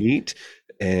meet?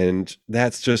 And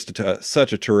that's just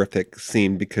such a terrific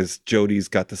scene because Jodie's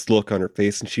got this look on her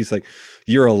face and she's like,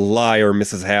 "You're a liar,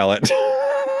 Mrs. Hallett."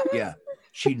 Yeah.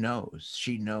 She knows.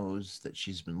 She knows that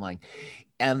she's been lying.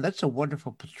 And that's a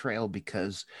wonderful portrayal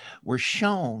because we're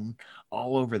shown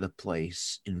all over the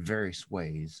place in various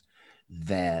ways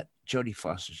that Jodie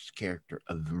Foster's character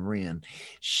of Rin,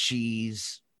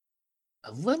 she's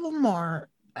a little more,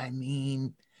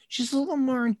 she's a little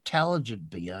more intelligent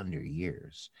beyond her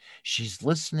years. She's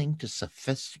listening to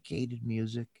sophisticated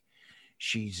music.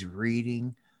 She's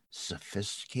reading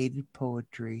sophisticated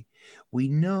poetry. We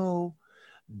know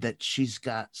that she's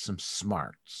got some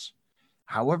smarts.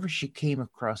 However, she came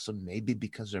across them, maybe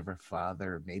because of her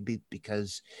father, maybe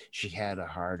because she had a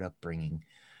hard upbringing,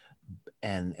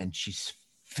 and she's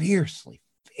fiercely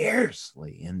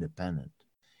independent.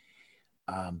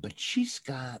 But she's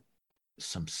got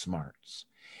some smarts.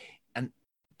 And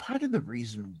part of the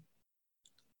reason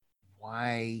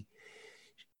why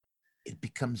it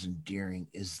becomes endearing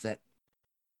is that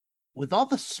with all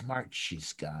the smarts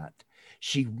she's got,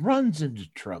 she runs into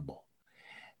trouble.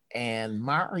 And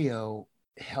Mario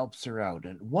helps her out.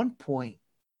 At one point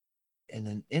in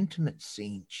an intimate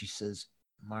scene, she says,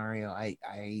 "Mario, I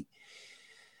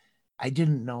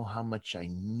didn't know how much I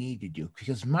needed you,"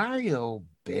 because Mario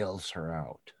bails her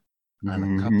out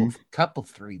on a couple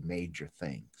three major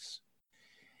things.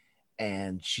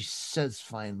 And she says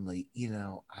finally,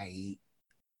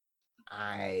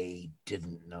 I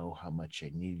didn't know how much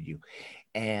I needed you.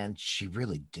 And she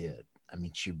really did.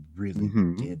 She really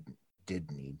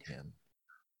did need him.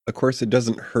 Of course, it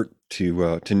doesn't hurt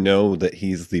to know that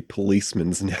he's the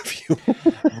policeman's nephew.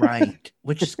 Right.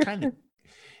 Which is kind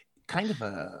of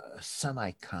a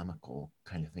semi-comical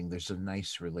kind of thing. There's a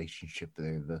nice relationship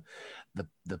there.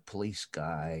 The police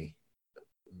guy,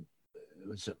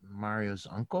 was it Mario's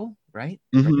uncle, right?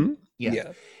 Mm-hmm.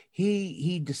 Yeah.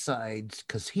 He decides,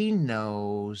 because he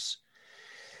knows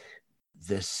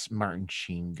this Martin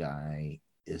Sheen guy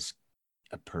is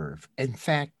a perv. In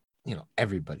fact,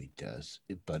 everybody does,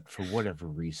 but for whatever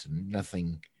reason,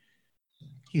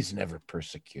 he's never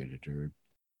persecuted or,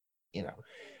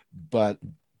 but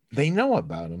they know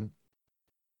about him.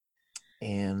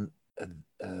 And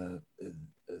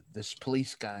this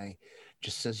police guy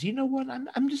just says, "You know what?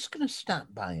 I'm just going to stop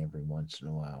by every once in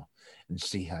a while and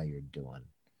see how you're doing."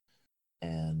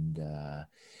 And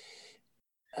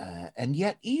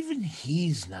yet even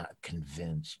he's not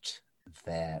convinced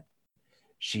that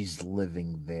she's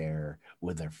living there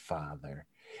with her father.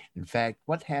 In fact,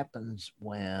 what happens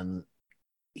when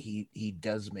he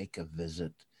does make a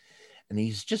visit, and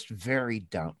he's just very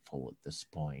doubtful at this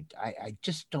point. I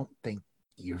just don't think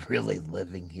you're really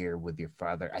living here with your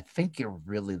father. I think you're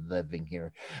really living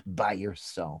here by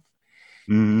yourself.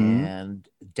 And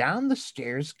down the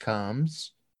stairs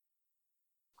comes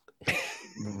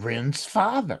Rin's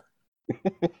father.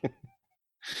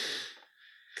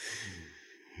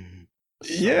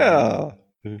 Yeah.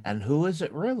 And who is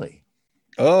it really?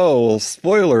 Oh, well,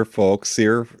 spoiler, folks,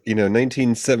 here,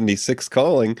 1976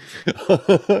 calling.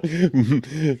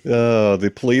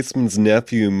 The policeman's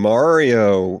nephew,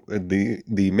 Mario,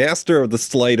 the master of the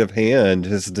sleight of hand,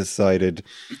 has decided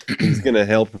he's going to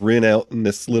help Rin out in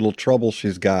this little trouble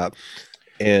she's got.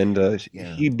 And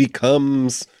he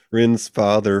becomes Rin's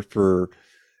father for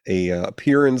a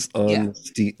appearance on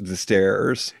the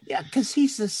stairs. Yeah, because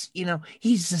he's this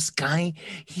guy,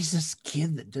 he's this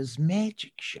kid that does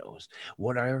magic shows.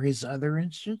 What are his other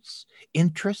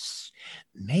interests?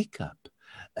 Makeup,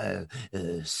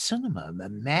 cinema,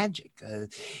 magic,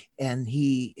 and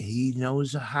he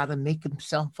knows how to make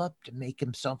himself up to make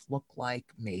himself look like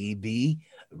maybe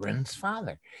Ren's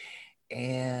father.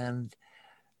 And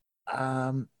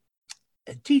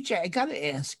TJ, I gotta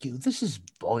ask you, this is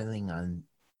boiling on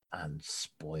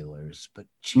spoilers, but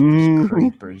Jeepers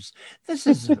Creepers, this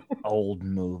is an old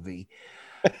movie.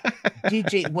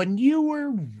 DJ, when you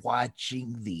were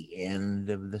watching the end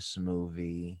of this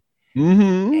movie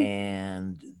Mm-hmm.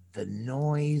 and the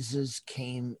noises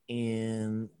came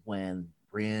in when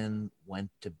Bryn went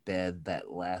to bed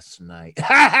that last night.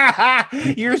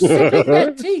 You're sipping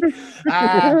that tea.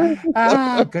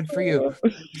 Good for you.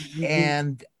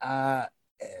 And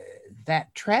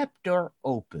that trapdoor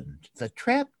opened. The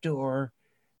trapdoor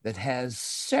that has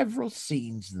several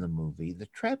scenes in the movie. The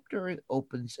trapdoor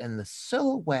opens and the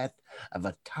silhouette of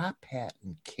a top hat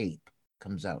and cape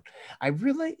comes out. I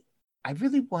really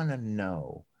want to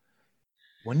know,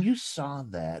 when you saw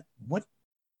that, what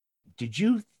did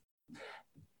you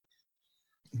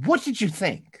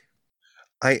think?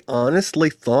 I honestly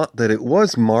thought that it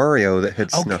was Mario that had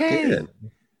snuck in.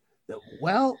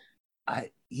 Well,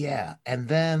 and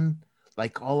then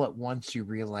like all at once you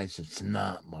realize it's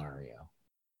not Mario.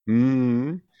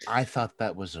 I thought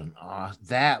that was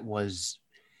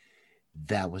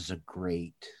that was a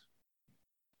great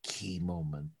key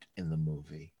moment in the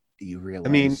movie. You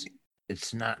realize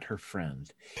it's not her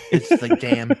friend. It's the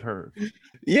damn perv.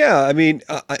 Yeah, I mean,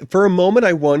 for a moment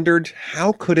I wondered,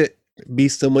 how could it be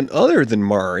someone other than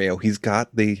Mario? He's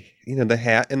got the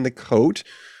hat and the coat.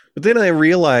 But then I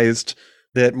realized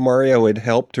that Mario had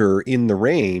helped her in the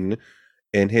rain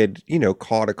and had,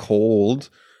 caught a cold.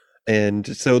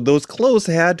 And so those clothes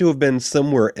had to have been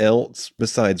somewhere else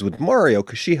besides with Mario,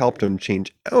 because she helped him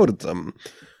change out of them.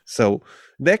 So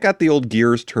that got the old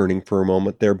gears turning for a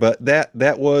moment there. But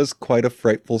that was quite a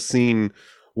frightful scene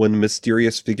when the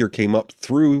mysterious figure came up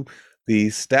through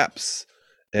the steps.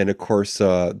 And of course,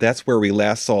 that's where we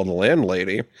last saw the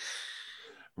landlady.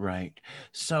 Right.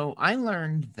 So I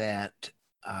learned that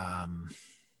at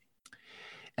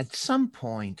some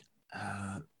point,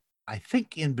 I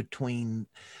think in between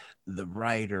the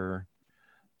writer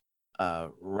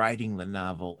writing the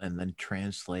novel and then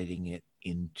translating it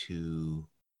into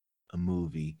a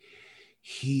movie,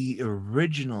 he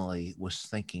originally was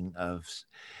thinking of,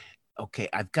 okay,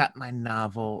 I've got my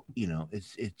novel,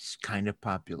 it's kind of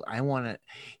popular.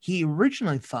 He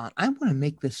originally thought, I want to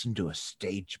make this into a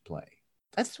stage play.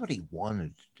 That's what he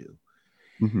wanted to do.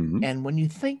 Mm-hmm. And when you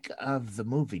think of the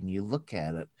movie and you look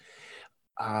at it,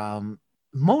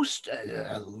 most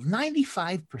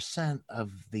 95%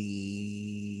 of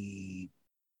the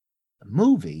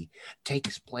movie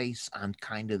takes place on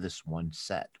kind of this one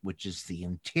set, which is the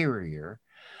interior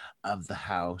of the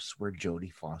house where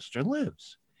Jodie Foster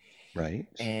lives. Right.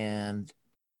 And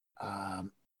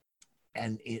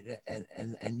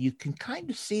you can kind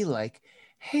of see like,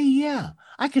 hey, yeah,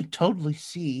 I could totally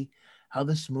see how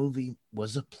this movie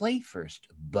was a play first,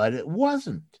 but it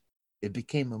wasn't. It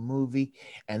became a movie,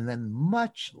 and then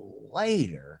much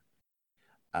later,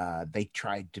 they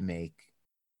tried to make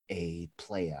a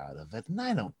play out of it. And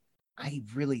I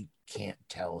really can't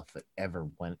tell if it ever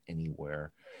went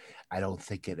anywhere. I don't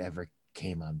think it ever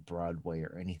came on Broadway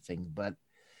or anything, but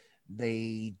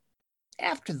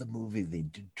after the movie, they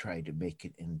did try to make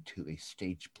it into a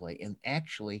stage play. And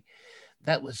actually,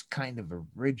 that was kind of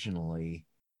originally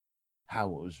how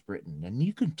it was written. And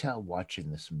you can tell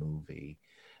watching this movie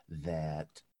that,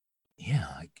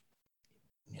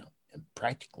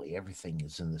 practically everything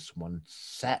is in this one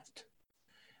set.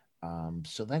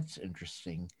 So that's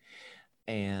interesting.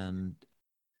 And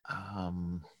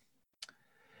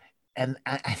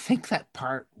I think that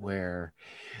part where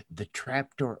the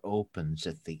trapdoor opens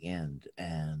at the end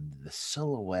and the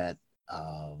silhouette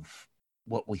of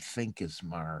what we think is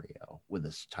Mario with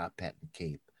his top hat and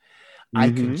cape,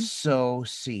 I can so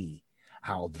see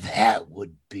how that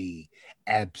would be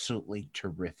absolutely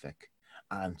terrific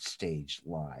on stage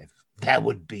live. That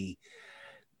would be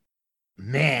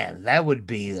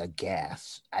a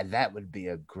gas. That would be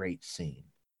a great scene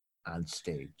on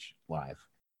stage live.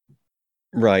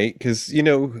 Right, because,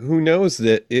 who knows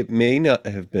that it may not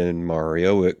have been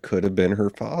Mario. It could have been her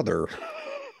father.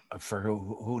 For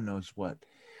who knows what.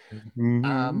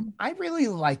 Mm-hmm. I really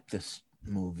like this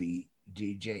movie,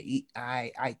 DJ.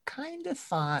 I kind of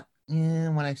thought,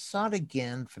 when I saw it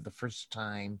again for the first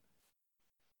time,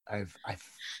 I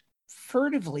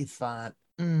furtively thought,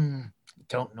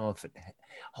 don't know if it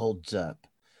holds up.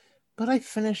 But I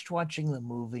finished watching the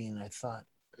movie and I thought,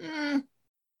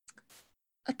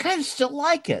 I kind of still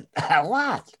like it a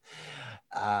lot.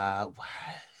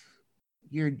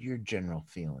 Your general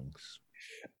feelings.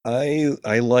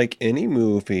 I like any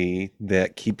movie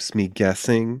that keeps me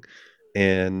guessing,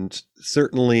 and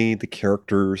certainly the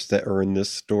characters that are in this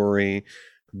story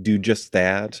do just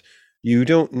that. You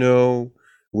don't know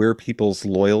where people's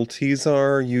loyalties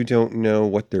are. You don't know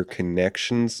what their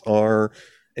connections are.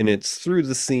 And it's through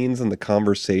the scenes and the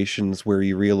conversations where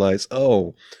you realize,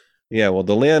 oh, Yeah, well,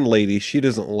 the landlady, she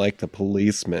doesn't like the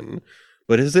policeman.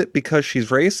 But is it because she's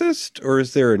racist or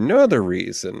is there another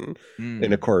reason?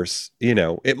 And of course,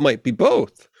 it might be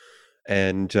both.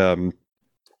 And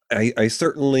I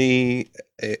certainly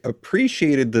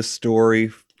appreciated this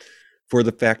story for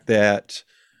the fact that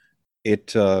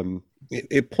it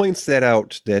points that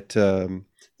out that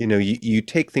you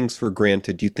take things for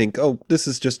granted. You think, oh, this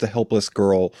is just a helpless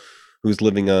girl who's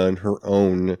living on her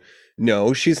own.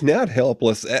 No, she's not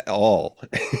helpless at all.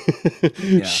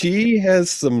 Yeah. She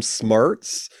has some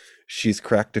smarts. She's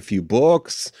cracked a few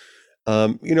books.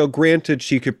 Granted,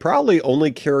 she could probably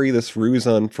only carry this ruse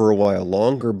on for a while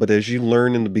longer, but as you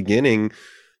learn in the beginning,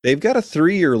 they've got a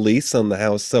 3-year lease on the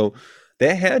house. So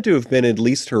that had to have been at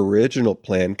least her original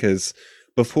plan, because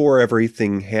before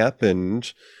everything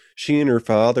happened, she and her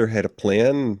father had a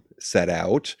plan set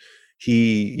out.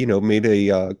 He, made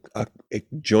a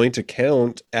joint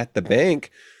account at the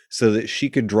bank so that she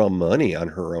could draw money on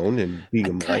her own and being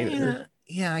a minor.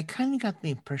 I kind of got the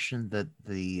impression that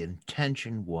the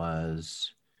intention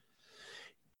was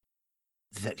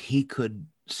that he could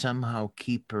somehow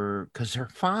keep her, because her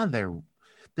father,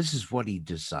 this is what he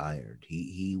desired.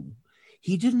 He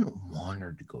didn't want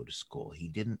her to go to school.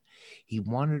 He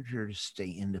wanted her to stay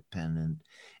independent,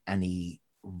 and he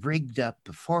rigged up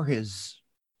before his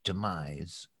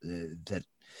demise that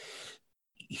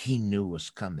he knew was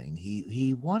coming.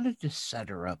 He wanted to set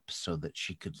her up so that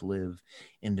she could live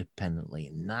independently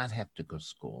and not have to go to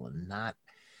school, and not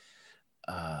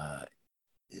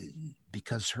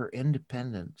because her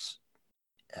independence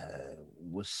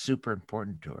was super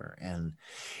important to her, and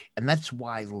that's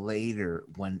why later,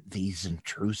 when these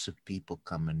intrusive people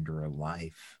come into her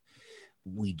life,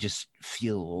 we just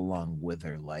feel along with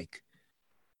her, like,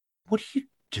 what are you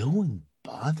doing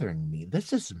bothering me?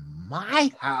 This is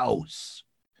my house.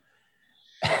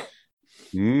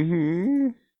 Mm-hmm.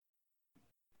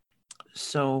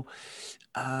 So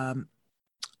I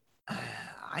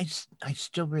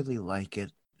still really like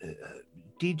it.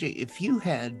 DJ, if you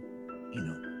had,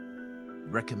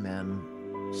 recommend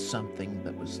something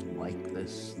that was like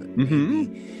this, that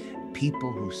maybe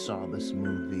people who saw this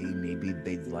movie, maybe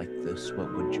they'd like this,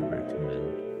 what would you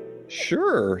recommend?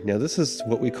 Sure. Now, this is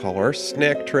what we call our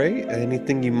snack tray.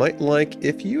 Anything you might like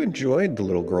if you enjoyed The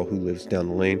Little Girl Who Lives Down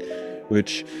the Lane,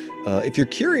 which, if you're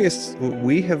curious,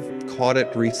 we have caught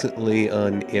it recently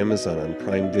on Amazon on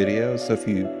Prime Video. So if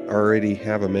you already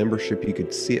have a membership, you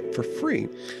could see it for free.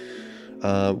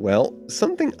 Well,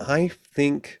 something I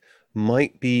think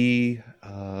might be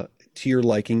to your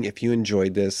liking if you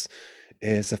enjoyed this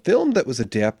is a film that was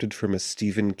adapted from a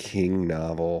Stephen King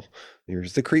novel.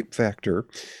 Here's The Creep Factor.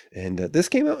 And this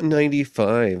came out in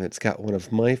 95. It's got one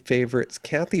of my favorites,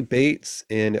 Kathy Bates,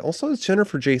 and it also has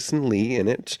Jennifer Jason Leigh in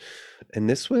it. And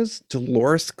this was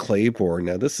Dolores Claiborne.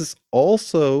 Now, this is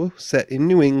also set in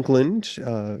New England.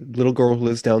 Little Girl Who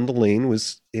Lives Down the Lane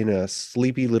was in a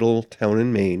sleepy little town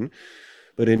in Maine.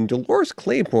 But in Dolores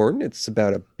Claiborne, it's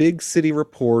about a big city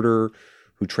reporter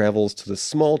who travels to the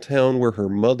small town where her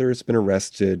mother's been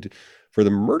arrested for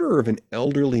the murder of an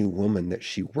elderly woman that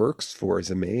she works for as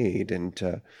a maid.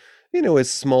 And, as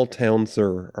small towns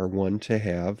are one to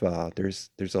have,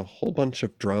 there's a whole bunch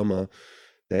of drama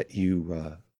that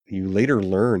you later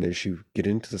learn as you get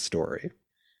into the story.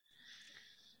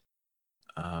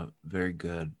 Very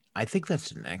good. I think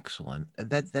that's an excellent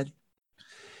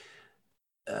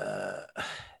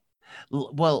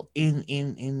well,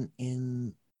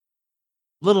 in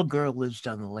Little Girl Lives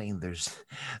Down the Lane,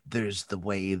 there's the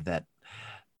way that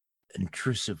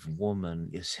intrusive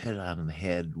woman is hit on the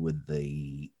head with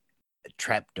the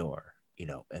trapdoor,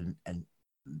 and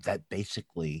that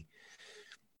basically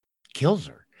kills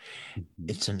her.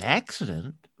 It's an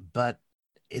accident, but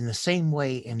in the same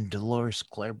way in Dolores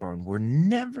Claiborne, we're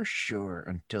never sure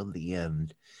until the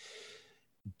end,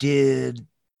 did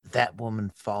that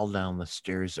woman fall down the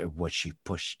stairs or was she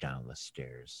pushed down the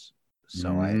stairs?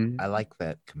 So I like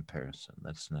that comparison.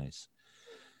 That's nice.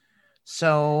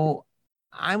 So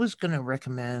I was going to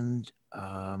recommend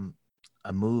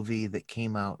a movie that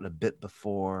came out a bit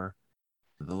before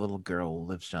The Little Girl Who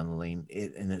Lives Down the Lane.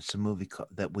 And it's a movie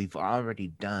that we've already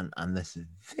done on this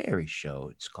very show.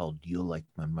 It's called You Like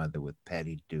My Mother with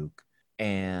Patty Duke.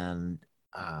 And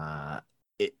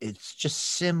it's just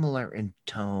similar in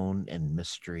tone and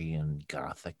mystery and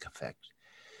gothic effect.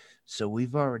 So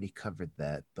we've already covered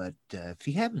that. But if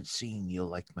you haven't seen You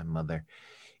Like My Mother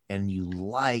and you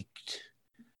liked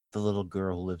The Little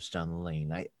Girl Who Lives Down the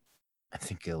Lane, I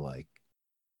think you'll like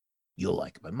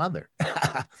My Mother.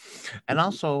 And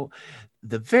also,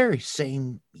 the very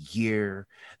same year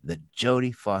that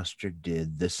Jodie Foster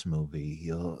did this movie,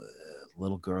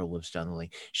 little girl lives down the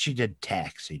lane. She did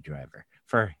Taxi Driver.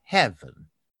 For heaven's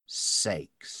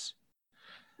sakes.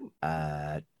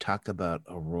 Talk about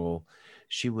a role.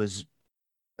 She was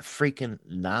freaking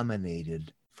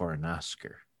nominated for an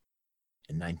Oscar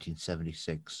in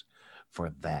 1976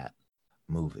 for that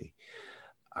movie.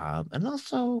 And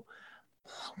also,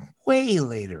 way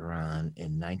later on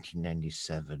in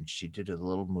 1997, she did a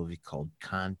little movie called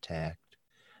Contact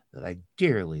that I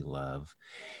dearly love.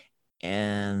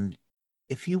 And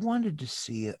if you wanted to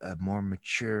see a more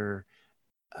mature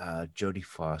Jodie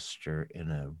Foster in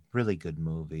a really good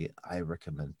movie, I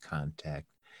recommend Contact.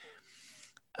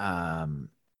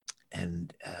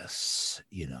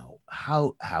 You know,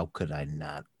 how could I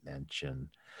not mention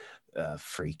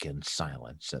freaking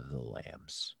Silence of the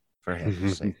Lambs, for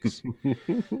heaven's sakes?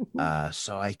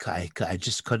 So I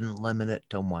just couldn't limit it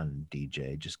to one,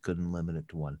 DJ. Just couldn't limit it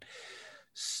to one.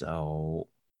 So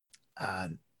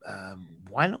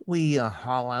why don't we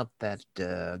haul out that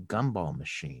gumball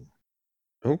machine?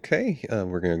 Okay,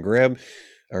 we're going to grab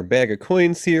our bag of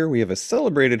coins here. We have a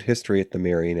celebrated history at the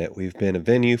Marionette. We've been a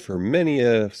venue for many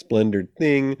a splendid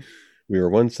thing. We were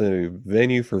once a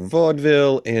venue for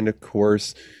vaudeville and, of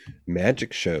course,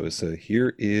 magic shows. So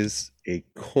here is a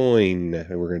coin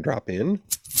that we're going to drop in.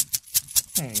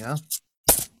 There you go.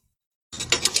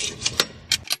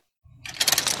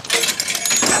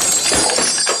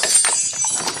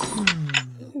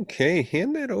 Okay,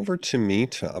 hand that over to me,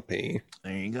 Toppy.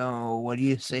 There you go. What do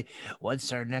you say?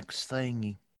 What's our next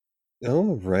thing?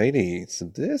 Alrighty, so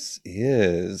this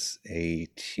is a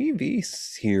TV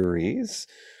series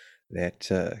that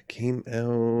came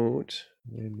out,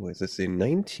 when was this, in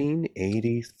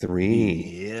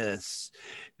 1983. Yes,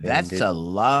 that's a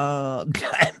long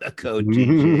time ago,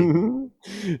 DJ.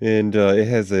 And it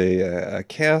has a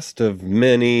cast of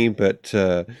many, but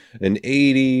an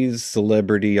 80s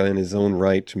celebrity on his own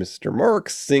right, Mr. Mark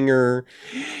Singer.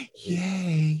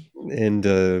 Yay. And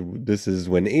this is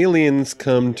when aliens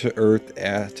come to Earth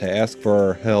to ask for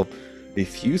our help. A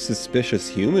few suspicious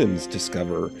humans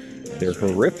discover their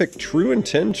horrific true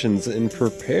intentions and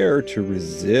prepare to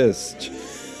resist.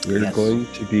 We're going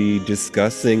to be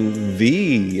discussing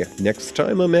V next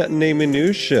time on Matinee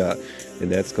Minutia,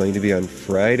 and that's going to be on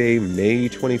Friday, May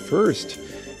 21st,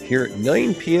 here at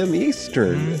 9 p.m.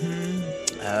 Eastern.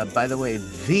 By the way,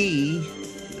 V,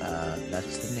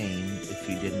 that's the name. If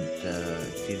you didn't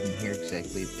hear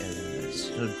exactly, it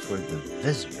stood for the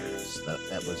Visitors.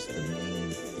 That was the name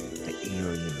the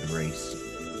alien race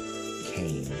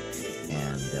came.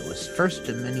 And it was first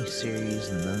a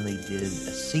miniseries, and then they did a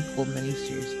sequel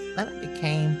miniseries. Then it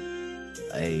became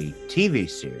a TV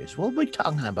series. We'll be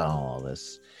talking about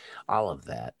all of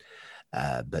that.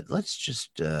 But let's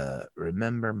just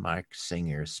remember Mark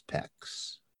Singer's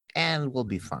pecs, and we'll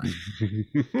be fine.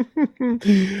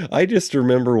 I just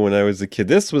remember when I was a kid,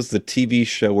 this was the TV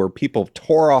show where people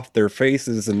tore off their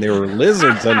faces and there were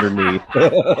lizards underneath.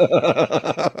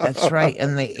 That's right.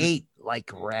 And they ate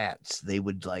like rats. They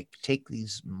would like take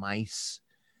these mice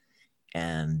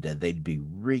and they'd be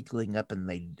wriggling up, and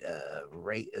they'd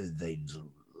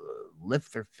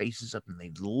lift their faces up, and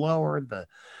they'd lower the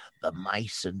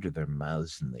mice into their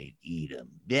mouths, and they'd eat them.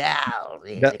 Yeah.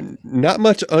 Not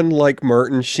much unlike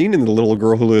Martin Sheen and the little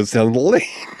girl who lives down the lane.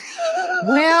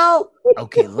 Well,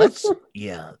 okay,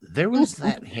 there was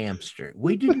that hamster.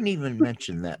 We didn't even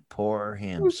mention that poor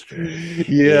hamster.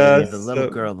 Yeah. The little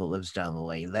girl that lives down the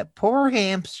lane. That poor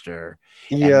hamster.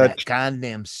 Yeah. And that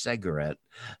goddamn cigarette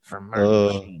from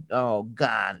Martin Sheen. Oh,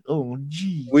 God. Oh,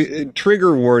 geez.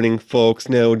 Trigger warning, folks.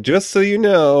 Now, just so you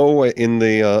know, in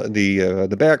the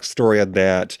backstory of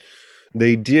that,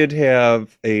 they did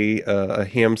have a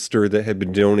hamster that had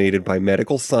been donated by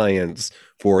medical science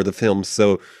for the film.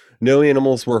 So no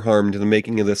animals were harmed in the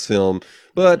making of this film.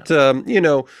 But,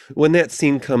 when that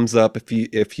scene comes up,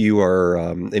 if you are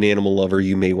an animal lover,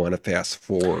 you may want to fast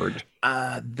forward.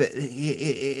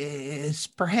 It's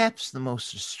perhaps the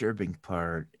most disturbing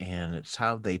part, and it's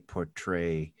how they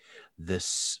portray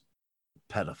this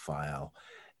pedophile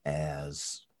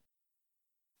as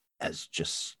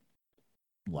just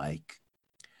like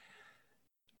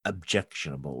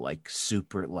objectionable, like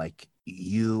super, like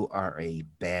you are a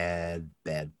bad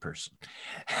person.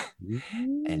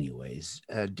 Anyways,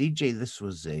 DJ, this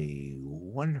was a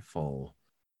wonderful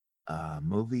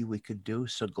movie we could do.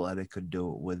 So glad I could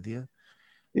do it with you.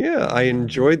 Yeah, I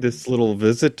enjoyed this little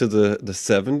visit to the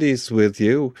 70s with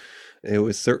you. It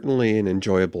was certainly an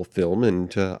enjoyable film,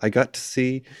 and I got to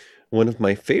see one of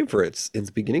my favorites in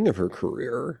the beginning of her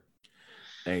career.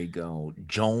 There you go,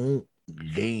 Joan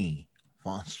Lee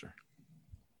Foster.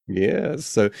 Yeah,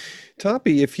 so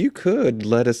Toppy, if you could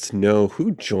let us know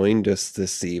who joined us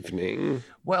this evening.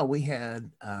 Well, we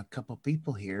had a couple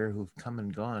people here who've come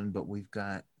and gone, but we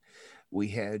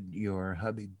had your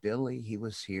hubby Billy, he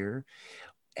was here,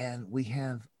 and we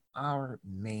have our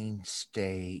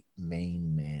mainstay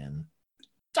main man,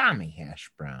 Tommy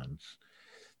Hash Browns.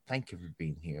 Thank you for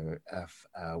being here.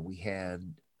 We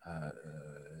had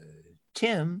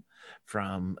Tim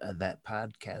from that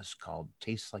podcast called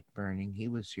Tastes Like Burning. He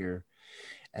was here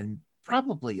and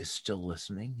probably is still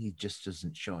listening. He just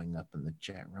isn't showing up in the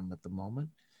chat room at the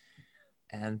moment.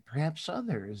 And perhaps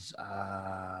others.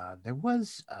 There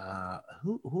was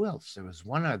who else? There was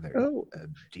one other. Oh,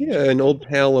 DJ. yeah, an old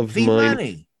pal of mine.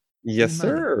 V-Money. Yes,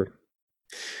 V-Money. sir.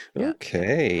 Yeah.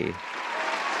 Okay.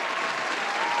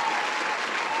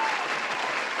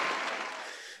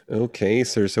 Okay,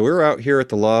 sir. So we're out here at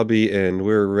the lobby and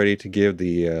we're ready to give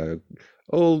the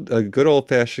good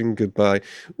old-fashioned goodbye.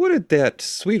 What did that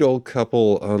sweet old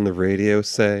couple on the radio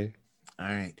say? All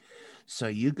right. So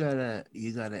you gotta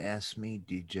ask me,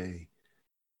 DJ.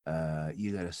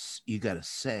 You gotta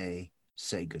say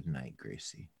good night,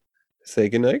 Gracie. Say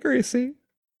goodnight, Gracie.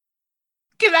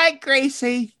 Good night,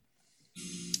 Gracie.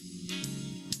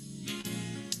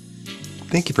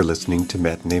 Thank you for listening to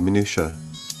Matinee Minutia.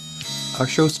 Our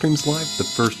show streams live the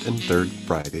first and third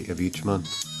Friday of each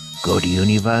month. Go to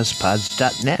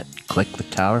univazpods.net, click the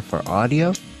tower for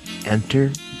audio, enter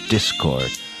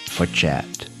Discord for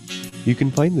chat. You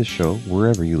can find the show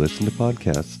wherever you listen to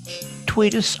podcasts.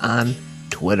 Tweet us on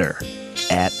Twitter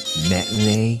at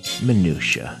Matinee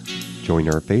Minutia. Join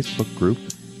our Facebook group.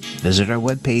 Visit our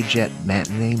webpage at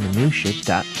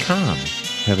matineeminutia.com.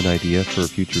 Have an idea for a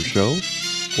future show?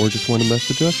 Or just want to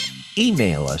message us?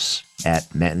 Email us at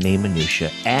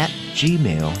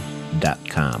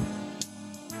matineeminutia@gmail.com.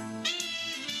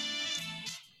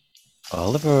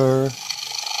 Oliver.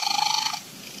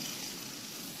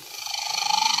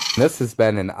 This has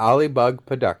been an Ollybug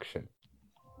production.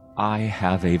 I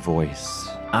have a voice.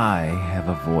 I have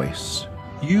a voice.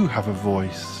 You have a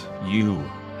voice. You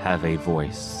have a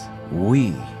voice.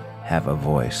 We have a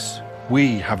voice.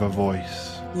 We have a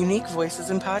voice. Unique voices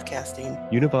in podcasting.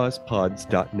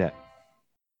 Univazpods.net.